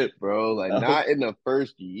chip, bro. Like you. not in the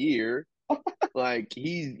first year. Like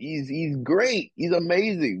he's great. He's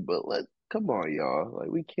amazing. But let come on, y'all. Like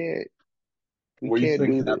we What do you can't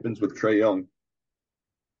think do this. happens with Trey Young?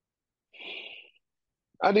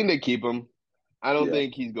 I think they keep him. I don't Yeah,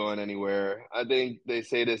 think he's going anywhere. I think they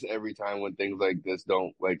say this every time when things like this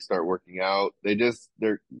don't like start working out.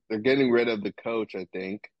 They're getting rid of the coach, I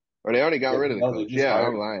think. Or they already got yeah. rid of the No, they coach. just Yeah, I'm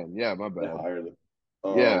hired. lying. Yeah, my They bad. hired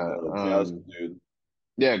Yeah, the Jazz dude.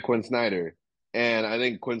 yeah, Quinn Snyder. And I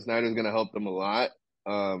think Quinn Snyder's gonna help them a lot.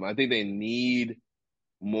 I think they need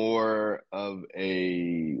more of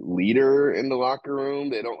a leader in the locker room.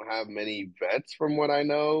 They don't have many vets from what I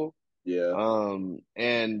know. Yeah,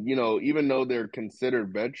 And even though they're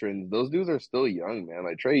considered veterans, those dudes are still young, man.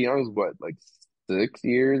 Like Trey Young's what, like 6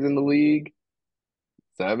 years in the league,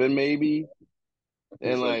 seven maybe, I think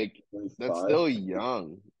and it's like like that's 25. still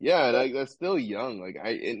young. Yeah, Yeah, like that's still young. Like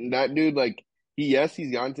and that dude, like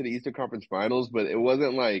he's gone to the Eastern Conference Finals, but it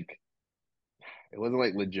wasn't like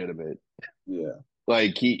legitimate. yeah.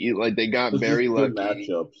 Like like they got It's just very good lucky.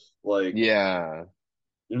 matchups. Like Yeah,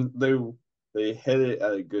 they they hit it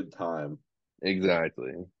at a good time,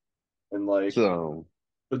 exactly. and like, So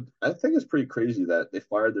but I think it's pretty crazy that they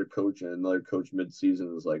fired their coach and another coach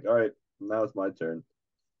mid-season was like, all right, now it's my turn.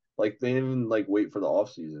 Like they didn't even like wait for the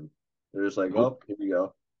off season. They're just like, nope. oh, here we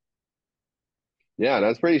go. Yeah,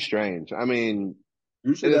 that's pretty strange. I mean,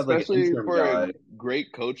 Usually and they have like an especially interim for a guy.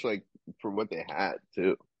 great coach, like for what they had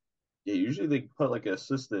too. Yeah, usually they put like an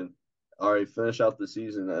assistant. All right, finish out the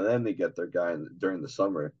season, and then they get their guy during the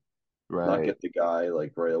summer. Not Right, get the guy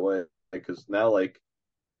like right away because now like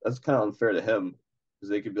that's kind of unfair to him because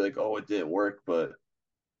they could be like, oh, it didn't work, but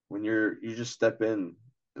when you just step in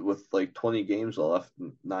with like 20 games left,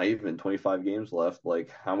 not even 25 games left, like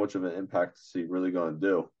how much of an impact is he really going to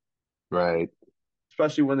do? right.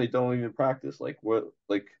 Especially when they don't even practice.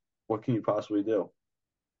 What can you possibly do?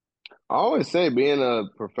 I always say being a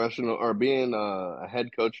professional or being a head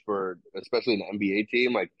coach for especially an NBA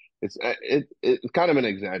team, like it's kind of an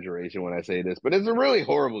exaggeration when I say this, but it's a really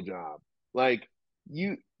horrible job. Like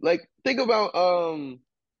like think about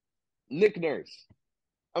Nick Nurse.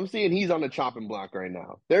 I'm seeing he's on the chopping block right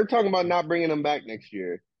now. They're talking about not bringing him back next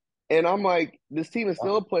year, and I'm like, this team is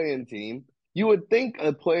still a playing team. You would think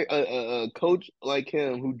a coach like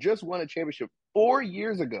him who just won a championship 4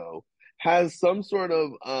 years ago has some sort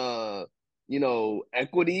of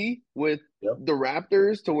equity with Yep. the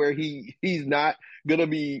Raptors to where he's not gonna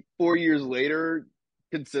be 4 years later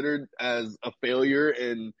considered as a failure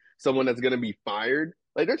and someone that's gonna be fired.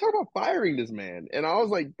 Like they're talking about firing this man, and I was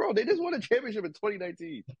like, bro, they just won a championship in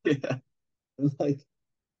 2019. Yeah. It's like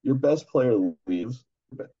your best player leaves.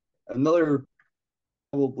 Another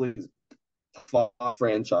probably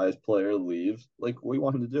franchise player leaves. Like, what do you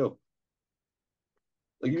want him to do?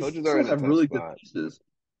 Like, you Coaches are still in a have tough really good spot. pieces.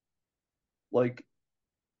 Like,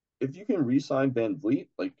 if you can re-sign Van Vliet,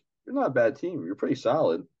 like, you're not a bad team. You're pretty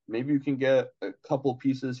solid. Maybe you can get a couple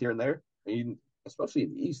pieces here and there. I mean, especially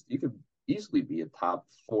in the East, you could easily be a top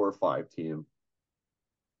 4 or 5 team.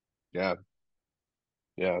 Yeah,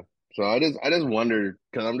 yeah. So I just wonder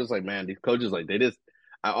because I'm just like, man, these coaches like they just.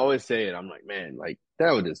 I always say it. I'm like, man, like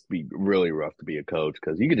that would just be really rough to be a coach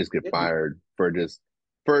because you could just get Yeah, fired for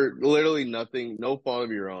literally nothing, no fault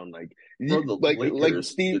of your own. Like bro, you, the like Lakers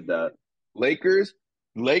Steve did that. Lakers,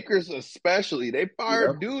 Lakers especially, they Yeah,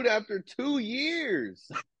 fired dude after 2 years.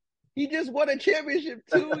 He just won a championship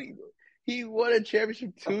two. He won a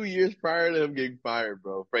championship 2 years prior to him getting fired,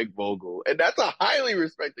 bro. Frank Vogel, and that's a highly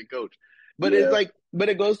respected coach. But it's yeah, like, but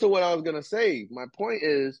it goes to what I was gonna say. My point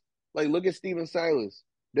is, like, look at Steven Silas.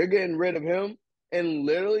 They're getting rid of him, and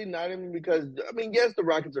literally not even because I mean, yes, the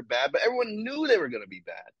Rockets are bad, but everyone knew they were gonna be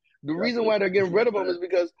bad. The yeah. reason The why they're getting rotation rid was of him bad. is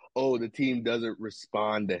because the team doesn't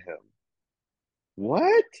respond to him.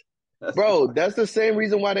 What? That's Bro, not. that's the same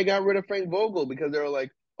reason why they got rid of Frank Vogel because they were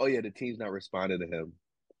like, oh yeah, the team's not responding to him.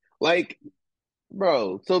 Like,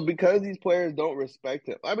 bro, so because these players don't respect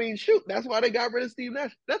him, I mean, shoot, that's why they got rid of Steve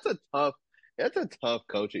Nash. That's a tough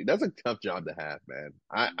coaching. That's a tough job to have, man.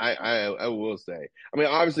 I will say. I mean,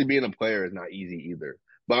 obviously being a player is not easy either.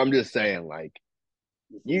 But I'm just saying, like,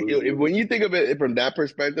 It's a when lose-lose. you think of it from that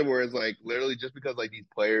perspective, where it's like literally just because like these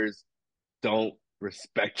players don't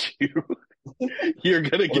respect you, you're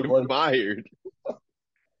gonna Or get like, fired.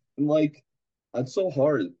 and like, that's so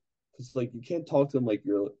hard because like you can't talk to them like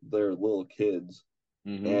they're little kids,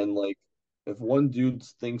 Hmm. and like if one dude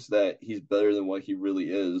thinks that he's better than what he really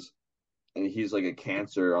is, and he's like a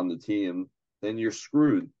cancer on the team, then you're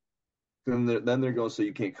screwed. Then they're going to say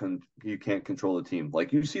you can't control the team.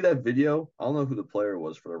 Like you see that video, I don't know who the player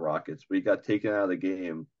was for the Rockets, but he got taken out of the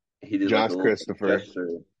game. He did like Josh a little Christopher. gesture.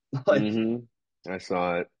 Like I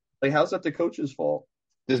saw it. like how's that the coach's fault?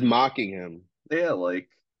 Just mocking him. Yeah, like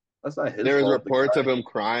that's not his There was fault. The reports of guy, him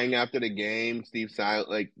crying after the game. Steve Silent,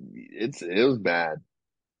 like it was bad.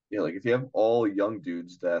 yeah, like if you have all young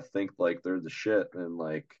dudes that think like they're the shit and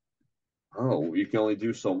like oh, you can only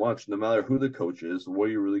do so much, no matter who the coach is, what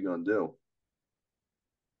are you really gonna do?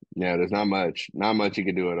 Yeah, there's not much you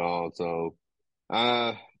can do at all. So,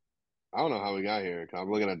 I don't know how we got here. 'Cause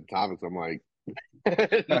I'm looking at the topics. I'm like,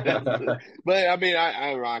 but I mean,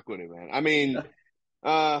 I rock with it, man. I mean,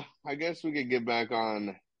 I guess we could get back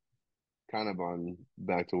on kind of on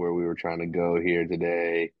back to where we were trying to go here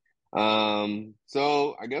today.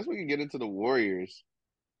 So I guess we can get into the Warriors,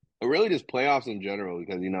 or really just playoffs in general,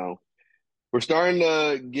 because we're starting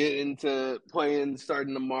to get into playing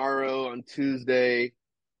starting tomorrow on Tuesday.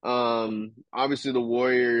 Obviously the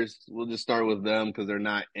Warriors, we'll just start with them because they're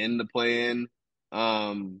not in the play-in.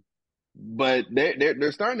 Um, but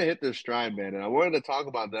they're starting to hit their stride, man. And I wanted to talk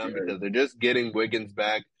about them Jared. because they're just getting Wiggins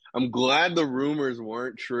back. I'm glad the rumors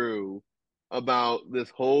weren't true about this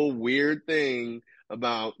whole weird thing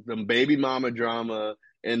about the baby mama drama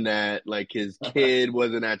and that like his kid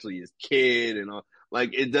wasn't actually his kid and all.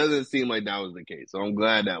 Like it doesn't seem like that was the case. So I'm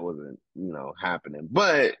glad that wasn't, happening.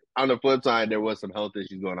 But on the flip side, there was some health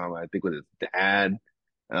issues going on, I think, with his dad.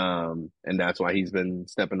 And that's why he's been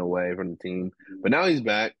stepping away from the team. But now he's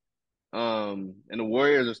back. And the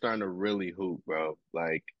Warriors are starting to really hoop, bro.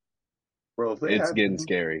 Like Bro, if they it's have getting him,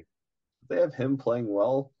 scary. if they have him playing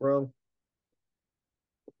well, bro,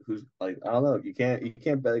 who's like I don't know, you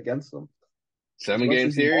can't bet against them as Seven much game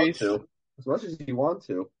as you want series. to, as much as you want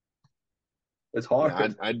to. It's Yeah,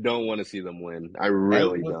 hard. I don't want to see them win. I And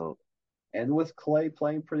really with don't. and with Clay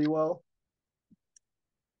playing pretty well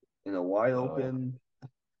in a Uh, wide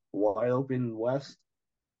open West.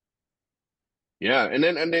 yeah, and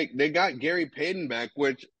they got Gary Payton back,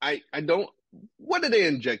 which I don't. What did they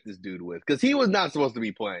inject this dude with? Because he was not supposed to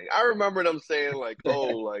be playing. I remember them saying like, "Oh,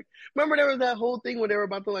 like remember there was that whole thing where they were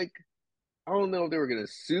about to like I don't know if they were gonna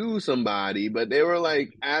sue somebody, but they were like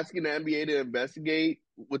asking the NBA to investigate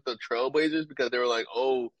with the Trailblazers because they were like,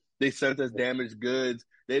 "Oh, they sent us damaged goods.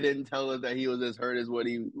 They didn't tell us that he was as hurt as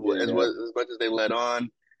Yeah, as much as they let on."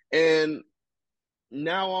 And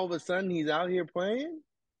now all of a sudden he's out here playing.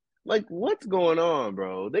 Like, what's going on,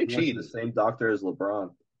 bro? They he went to the cheated, same doctor as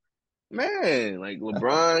LeBron. man. Like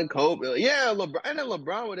LeBron, Kobe, yeah, LeBron, and then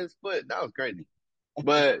LeBron with his foot. That was crazy.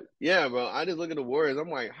 But yeah, bro, I just look at the Warriors. I'm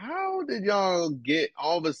like, how did y'all get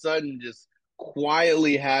all of a sudden just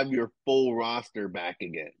quietly have your full roster back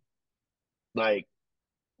again? Like,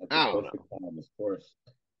 At the I don't know. perfect time, of course.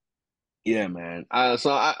 Yeah, man.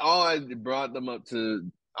 So I brought them up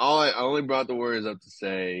to I only brought the Warriors up to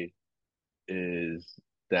say is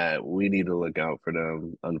that we need to look out for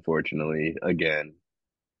them, unfortunately, again,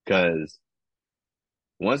 because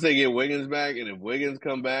once they get Wiggins back, and if Wiggins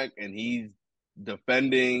come back and he's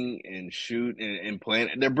defending and shoot and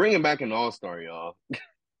playing, they're bringing back an all star, y'all.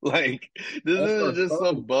 Like this All-Star is just starter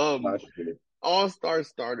some bum last year. all star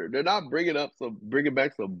starter. They're not bringing back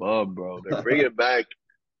some bum, bro. They're bringing back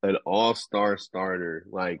an all star starter.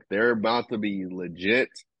 Like they're about to be legit.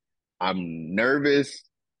 I'm nervous,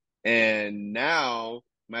 and now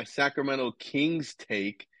my Sacramento Kings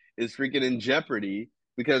take is freaking in jeopardy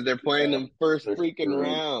because they're playing Yeah, them first they're freaking screwed.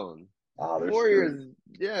 round. Ah, they're screwed. Warriors,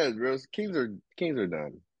 yeah, bro. Kings are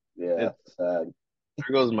done. Yeah, It, sad.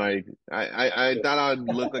 there goes my. I thought I'd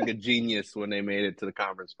look like a genius when they made it to the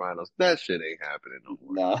conference finals. That shit ain't happening no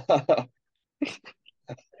more. Nah.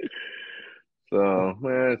 So,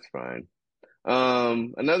 it's fine.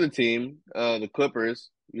 Another team, the Clippers.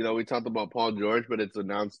 We talked about Paul George, but it's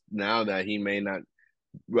announced now that he may not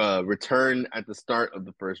return at the start of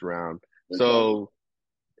the first round. They're done. So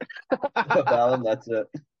Without that him, that's it.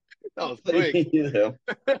 was They quick, needed him.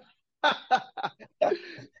 bro.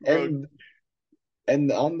 And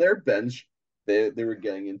and on their bench, they were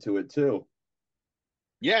getting into it too.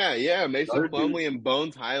 Yeah, yeah. Mason Another dude Plumlee and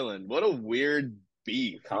Bones Highland. What a weird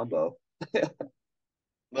beef. combo.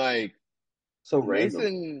 Like So random.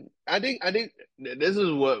 Mason, I think this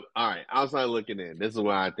is what. All right, outside looking in, this is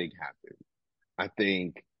what I think happened. I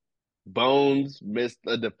think Bones missed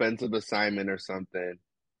a defensive assignment or something.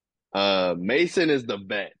 Mason is the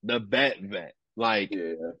vet. Like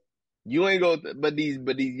Yeah. You ain't go, but these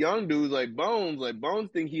young dudes like Bones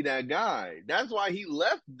think he that guy. That's why he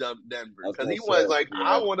left I Denver was because gonna he was say, like,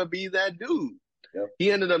 I yeah, want to be that dude. yep,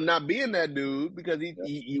 He ended up not being that dude because he, yep,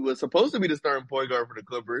 he he was supposed to be the starting point guard for the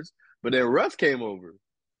Clippers, but then Russ came over.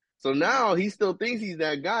 So now he still thinks he's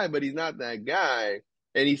that guy, but he's not that guy,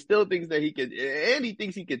 and he still thinks that he could, and he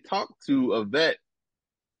thinks he could talk to a vet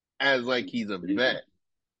as like he's a crazy. vet,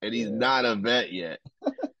 and he's Yeah, not a vet yet.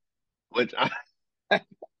 Which I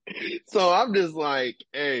So I'm just like,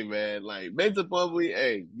 hey man, like Benson Plumlee,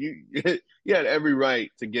 hey, you you had every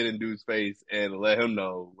right to get in dude's face and let him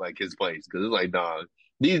know like his place because it's like, dog,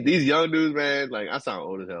 these young dudes, man, like I sound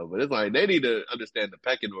old as hell, but it's like they need to understand the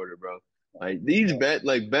pecking order, bro. Like these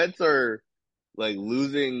bets are like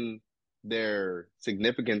losing their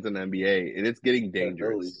significance in the NBA, and it's getting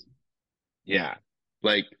credibility. dangerous. Yeah.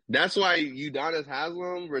 Like that's why Udonis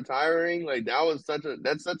Haslam retiring, like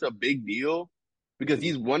that's such a big deal because Hmm.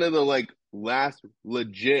 he's one of the like last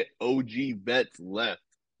legit OG vets left.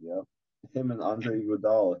 Yep, him and Andre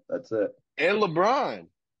Iguodala. That's it. And LeBron.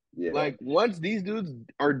 Yeah, Like once these dudes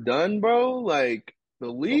are done, bro, like the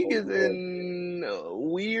it's a league whole is new world. in a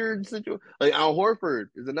weird situation. Like Al Horford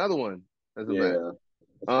is another one as a vet. Yeah,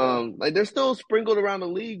 that's fair. Like they're still sprinkled around the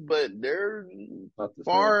league, but they're Not the same.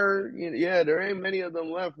 far, yeah, there ain't many of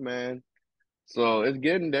them left, man. So it's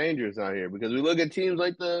getting dangerous out here because we look at teams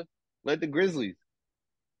like the Grizzlies.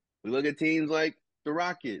 We look at teams like the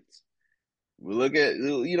Rockets. We look at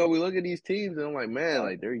these teams and I'm like, man, Yeah,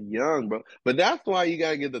 like they're young, bro. But that's why you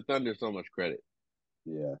gotta give the Thunder so much credit.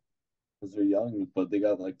 yeah, because they're young, but they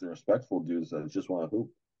got like the respectful dudes that just want to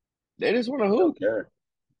hoop. They just want to They don't hoop, care.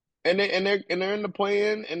 and they're in the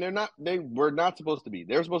play-in, and they were not supposed to be.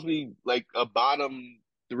 They're supposed to be like a bottom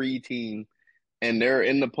three team, and they're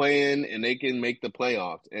in the play-in, and they can make the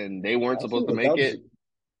playoffs, and they weren't Honestly, supposed to make it.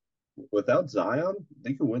 without Zion,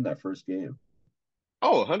 they could win that first game.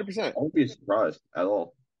 Oh, 100%. I won't be surprised at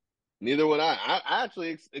all. Neither would I. I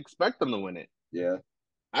actually expect them to win it. Yeah.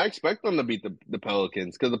 I expect them to beat the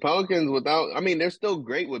Pelicans because the Pelicans without, I mean, they're still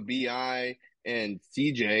great with Bi and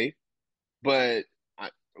CJ, but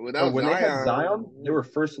Bro, without when they had Zion, they Zion, were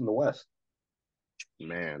first in the West.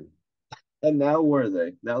 man, And now where are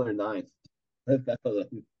they? Now they're ninth.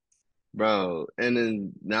 bro. And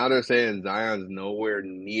then now they're saying Zion's nowhere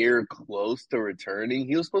near close to returning.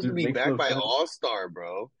 He was supposed to Dude, be makes back no by sense. All Star,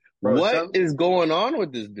 bro. Bro, it What is going on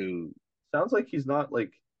with this dude? sounds like he's not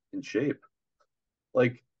like in shape.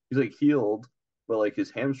 Like he's like healed, but like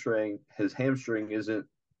his hamstring isn't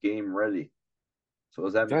game ready. So what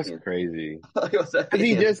does that That's mean? crazy. Like, what's that Because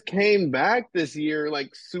he mean? just came back this year,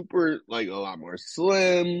 like super, like a lot more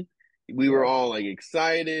slim. We were Yeah, all like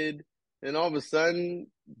excited, and all of a sudden,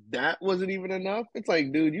 that wasn't even enough. It's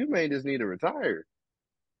like, dude, you may just need to retire.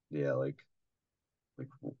 yeah, like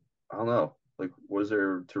I don't know. Like, what is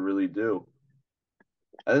there to really do?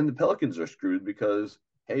 And then the Pelicans are screwed because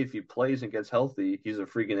hey, if he plays and gets healthy, he's a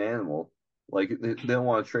freaking animal. Like they don't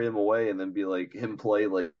want to trade him away and then be like him play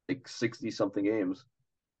like 60 something games.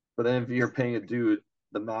 But then if you're paying a dude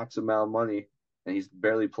the max amount of money and he's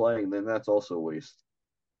barely playing, then that's also a waste.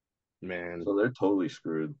 Man, So they're totally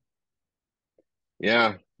screwed.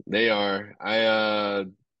 yeah, they are.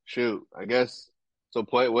 Shoot, I guess so.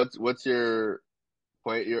 What's your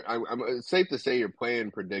play? It's safe to say your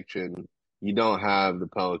playing prediction. You don't have the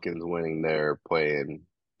Pelicans winning their playing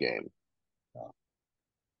game,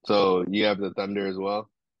 so you have the Thunder as well.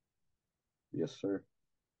 Yes, sir.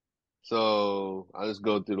 So I'll just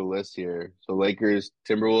go through the list here. So Lakers,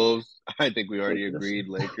 Timberwolves. I think we already Lakers. agreed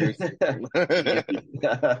Lakers. Easy.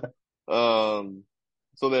 um,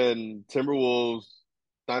 so then Timberwolves,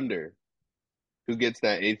 Thunder. Who gets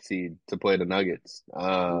that eighth seed to play the Nuggets? The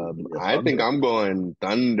I think Thunder. I'm going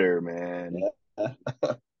Thunder, man.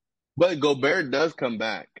 Yeah. But Gobert does come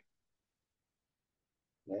back.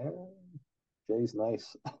 Yeah. Jay's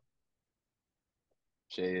nice.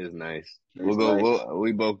 Shea is nice. We'll Jay's go. nice.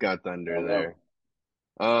 We both got I don't Thunder know.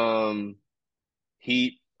 there. Um,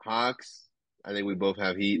 Heat, Hawks. I think we both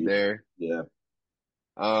have Heat there. Yeah.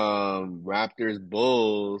 Raptors,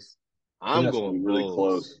 Bulls. I think I'm that's gonna going be really Bulls.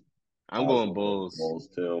 close. I'm I was going gonna go with the Bulls. Bulls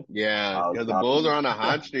too. Yeah, I was because the Bulls are happy. on a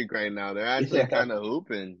hot streak right now. They're actually Yeah. kind of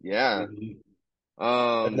hooping. Yeah. Mhm.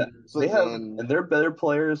 So They have, then, and their better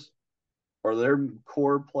players or their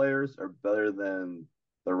core players are better than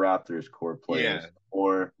the Raptors' core yeah, players,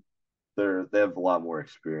 or they have a lot more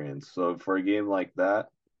experience. So for a game like that,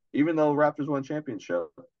 even though Raptors won championship,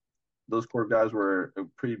 those core guys were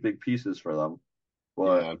pretty big pieces for them.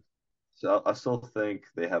 But yeah, so I still think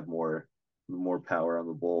they have more power on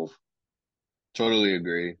the Bulls. totally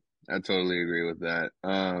agree. I totally agree with that.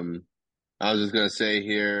 I was just gonna say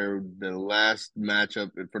here, the last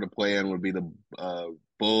matchup for the play-in would be the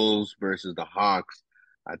Bulls versus the Hawks.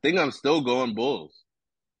 I think I'm still going Bulls.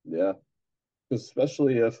 Yeah,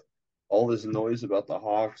 especially if all this noise about the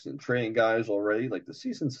Hawks and trading guys already, like the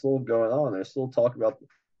season's still going on.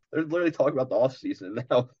 They're literally talking about the off season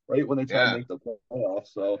now, right when they try to Yeah, make the playoffs.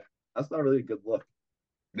 So that's not really a good look.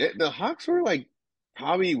 the Hawks were like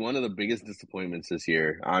probably one of the biggest disappointments this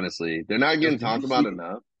year. Honestly, they're not Because getting talked about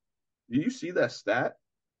enough. did you see that stat?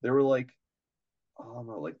 They were like, I don't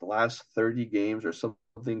know, like the last 30 games or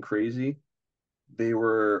something crazy. They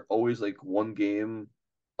were always like one game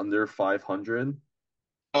under 500.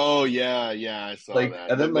 Oh yeah, yeah, I saw Like,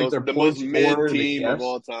 that. and then like their The most points mid for and team of against,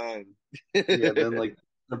 all time. yeah, then like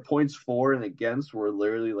their points for and against were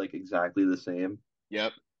literally like exactly the same.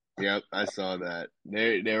 Yep, yep, I saw that.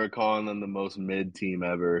 They were calling them the most mid team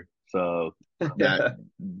ever. So that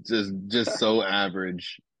just so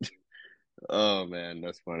average. Oh man,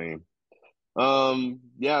 that's funny.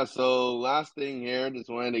 Yeah, so last thing here, just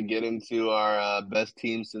wanted to get into our best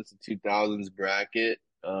team since the 2000s bracket.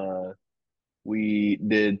 We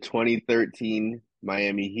did 2013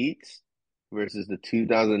 Miami Heat versus the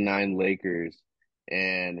 2009 Lakers,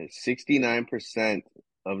 and 69%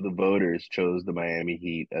 of the voters chose the Miami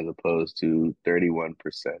Heat as opposed to 31%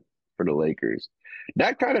 for the Lakers.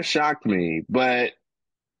 That kind of shocked me, but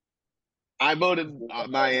I voted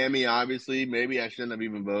Miami, obviously. Maybe I shouldn't have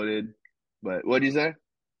even voted, but what do you say?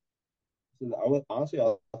 I would honestly, I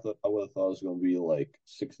would have thought it was going to be like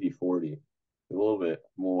 60-40, a little bit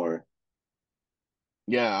more.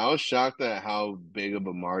 Yeah, I was shocked at how big of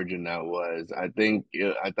a margin that was. I thought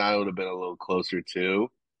it would have been a little closer too,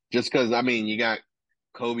 just because I mean you got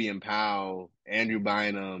Kobe and Powell, Andrew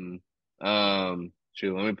Bynum.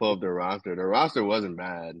 Shoot, let me pull up their roster. Their roster wasn't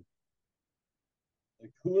bad.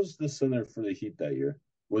 Like, who was the center for the Heat that year?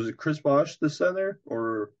 Was it Chris Bosh the center,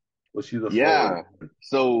 or was he the forward? Yeah,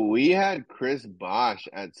 so we had Chris Bosh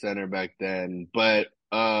at center back then, but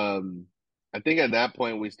I think at that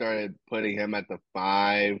point we started putting him at the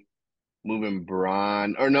five, moving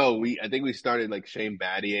Braun, or no, we I think we started like Shane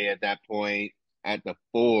Battier at that point at the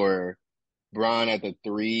four, Braun at the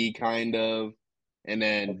three, kind of, and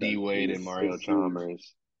then Okay, D so Wade you're and still Mario shoes.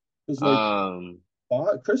 Chalmers. Because like Um,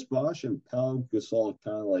 Chris Bosh and Pau Gasol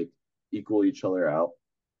kind of like equal each other out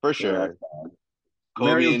for for that sure, time. Kobe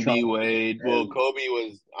Mario and D Chalmers Wade. Well, and Kobe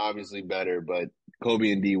was obviously better, but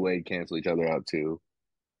Kobe and D Wade cancel each other out too.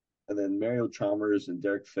 and then Mario Chalmers and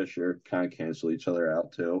Derek Fisher kind of cancel each other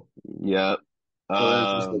out too. Yep. So then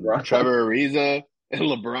it's just LeBron Trevor Ariza and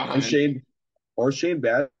or LeBron Shane or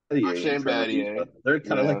Battier and Shane Trevor Battier. Ariza. They're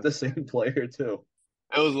kind of Yeah. like the same player too.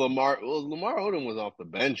 It was Lamar. Well, Lamar Odom was off the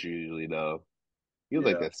bench usually, though. He was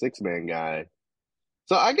like Yeah. a six-man guy.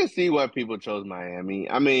 So I can see why people chose Miami.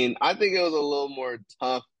 I mean, I think it was a little more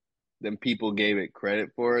tough than people gave it credit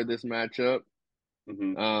for this matchup.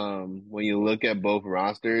 Hmm. When you look at both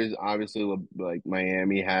rosters, obviously, like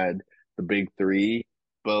Miami had the big three,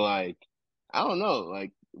 but like, I don't know,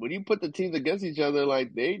 like when you put the teams against each other,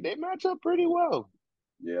 like they match up pretty well.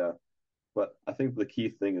 Yeah. But I think the key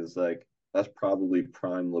thing is like that's probably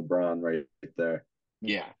prime LeBron right there.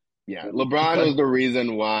 Yeah. Yeah. And LeBron was like, the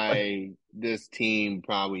reason why this team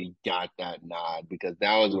probably got that nod because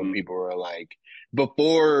that was when mhm, people were like,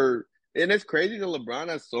 before, and it's crazy that LeBron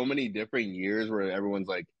has so many different years where everyone's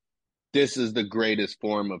like, this is the greatest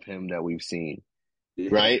form of him that we've seen, yeah.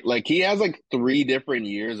 right? Like he has like three different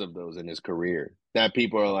years of those in his career that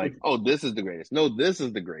people are Like like, oh, this is the greatest. No, this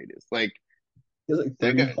is the greatest. Like he has like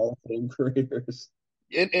that three guy Hall of Fame careers.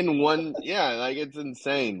 in one, yeah, like it's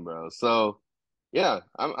insane, bro. So yeah,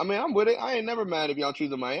 I mean, I'm with it. I ain't never mad if y'all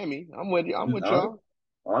choose a Miami. I'm with you. I'm with y'all.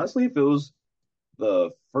 Honestly, if it was the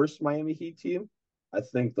first Miami Heat team, I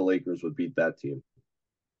think the Lakers would beat that team.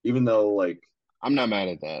 Even though, like, I'm not mad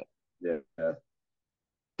at that yeah,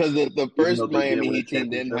 because the even though first they didn't Miami win a Heat team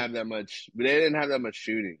didn't championship. have that much. They didn't have that much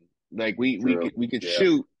shooting. Like True. we could Yeah.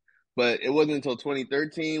 shoot, but it wasn't until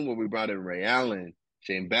 2013 when we brought in Ray Allen,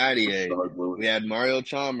 Shane Battier. Rashard We Lewis. had Mario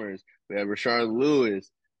Chalmers. We had Rashard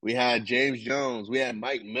Lewis. We had James Jones. We had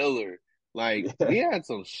Mike Miller. Like we Yeah. had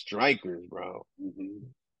some strikers, bro. Hmm.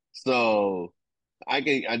 So I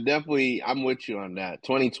definitely, I'm with you on that.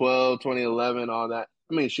 2012, 2011, all that.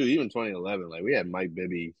 I mean, shoot, even 2011, like we had Mike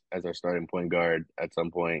Bibby as our starting point guard at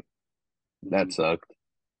some point. Hmm. That sucked.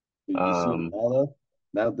 Did you see him Um, now, though?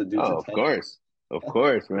 Now the dude's a oh, tank. of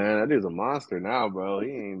course, man. That dude's a monster now, bro. He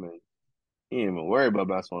ain't even worried about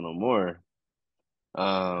basketball no more.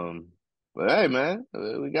 Um, but hey, man,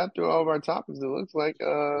 we got through all of our topics. It looks like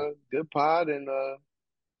good pod, and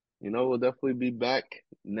we'll definitely be back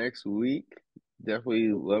next week. Definitely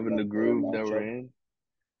It'll be loving the a better groove that we're matchup. in.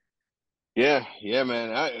 Yeah, yeah, man.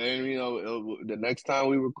 And the next time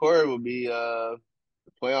we record will be the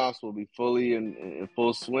playoffs will be fully in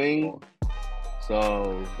full swing. So,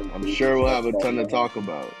 So I'm completely sure we'll have stretched a out ton to now. talk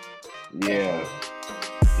about. Uh-huh. Yeah,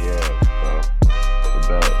 yeah. So, I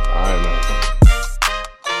bet. All right, man.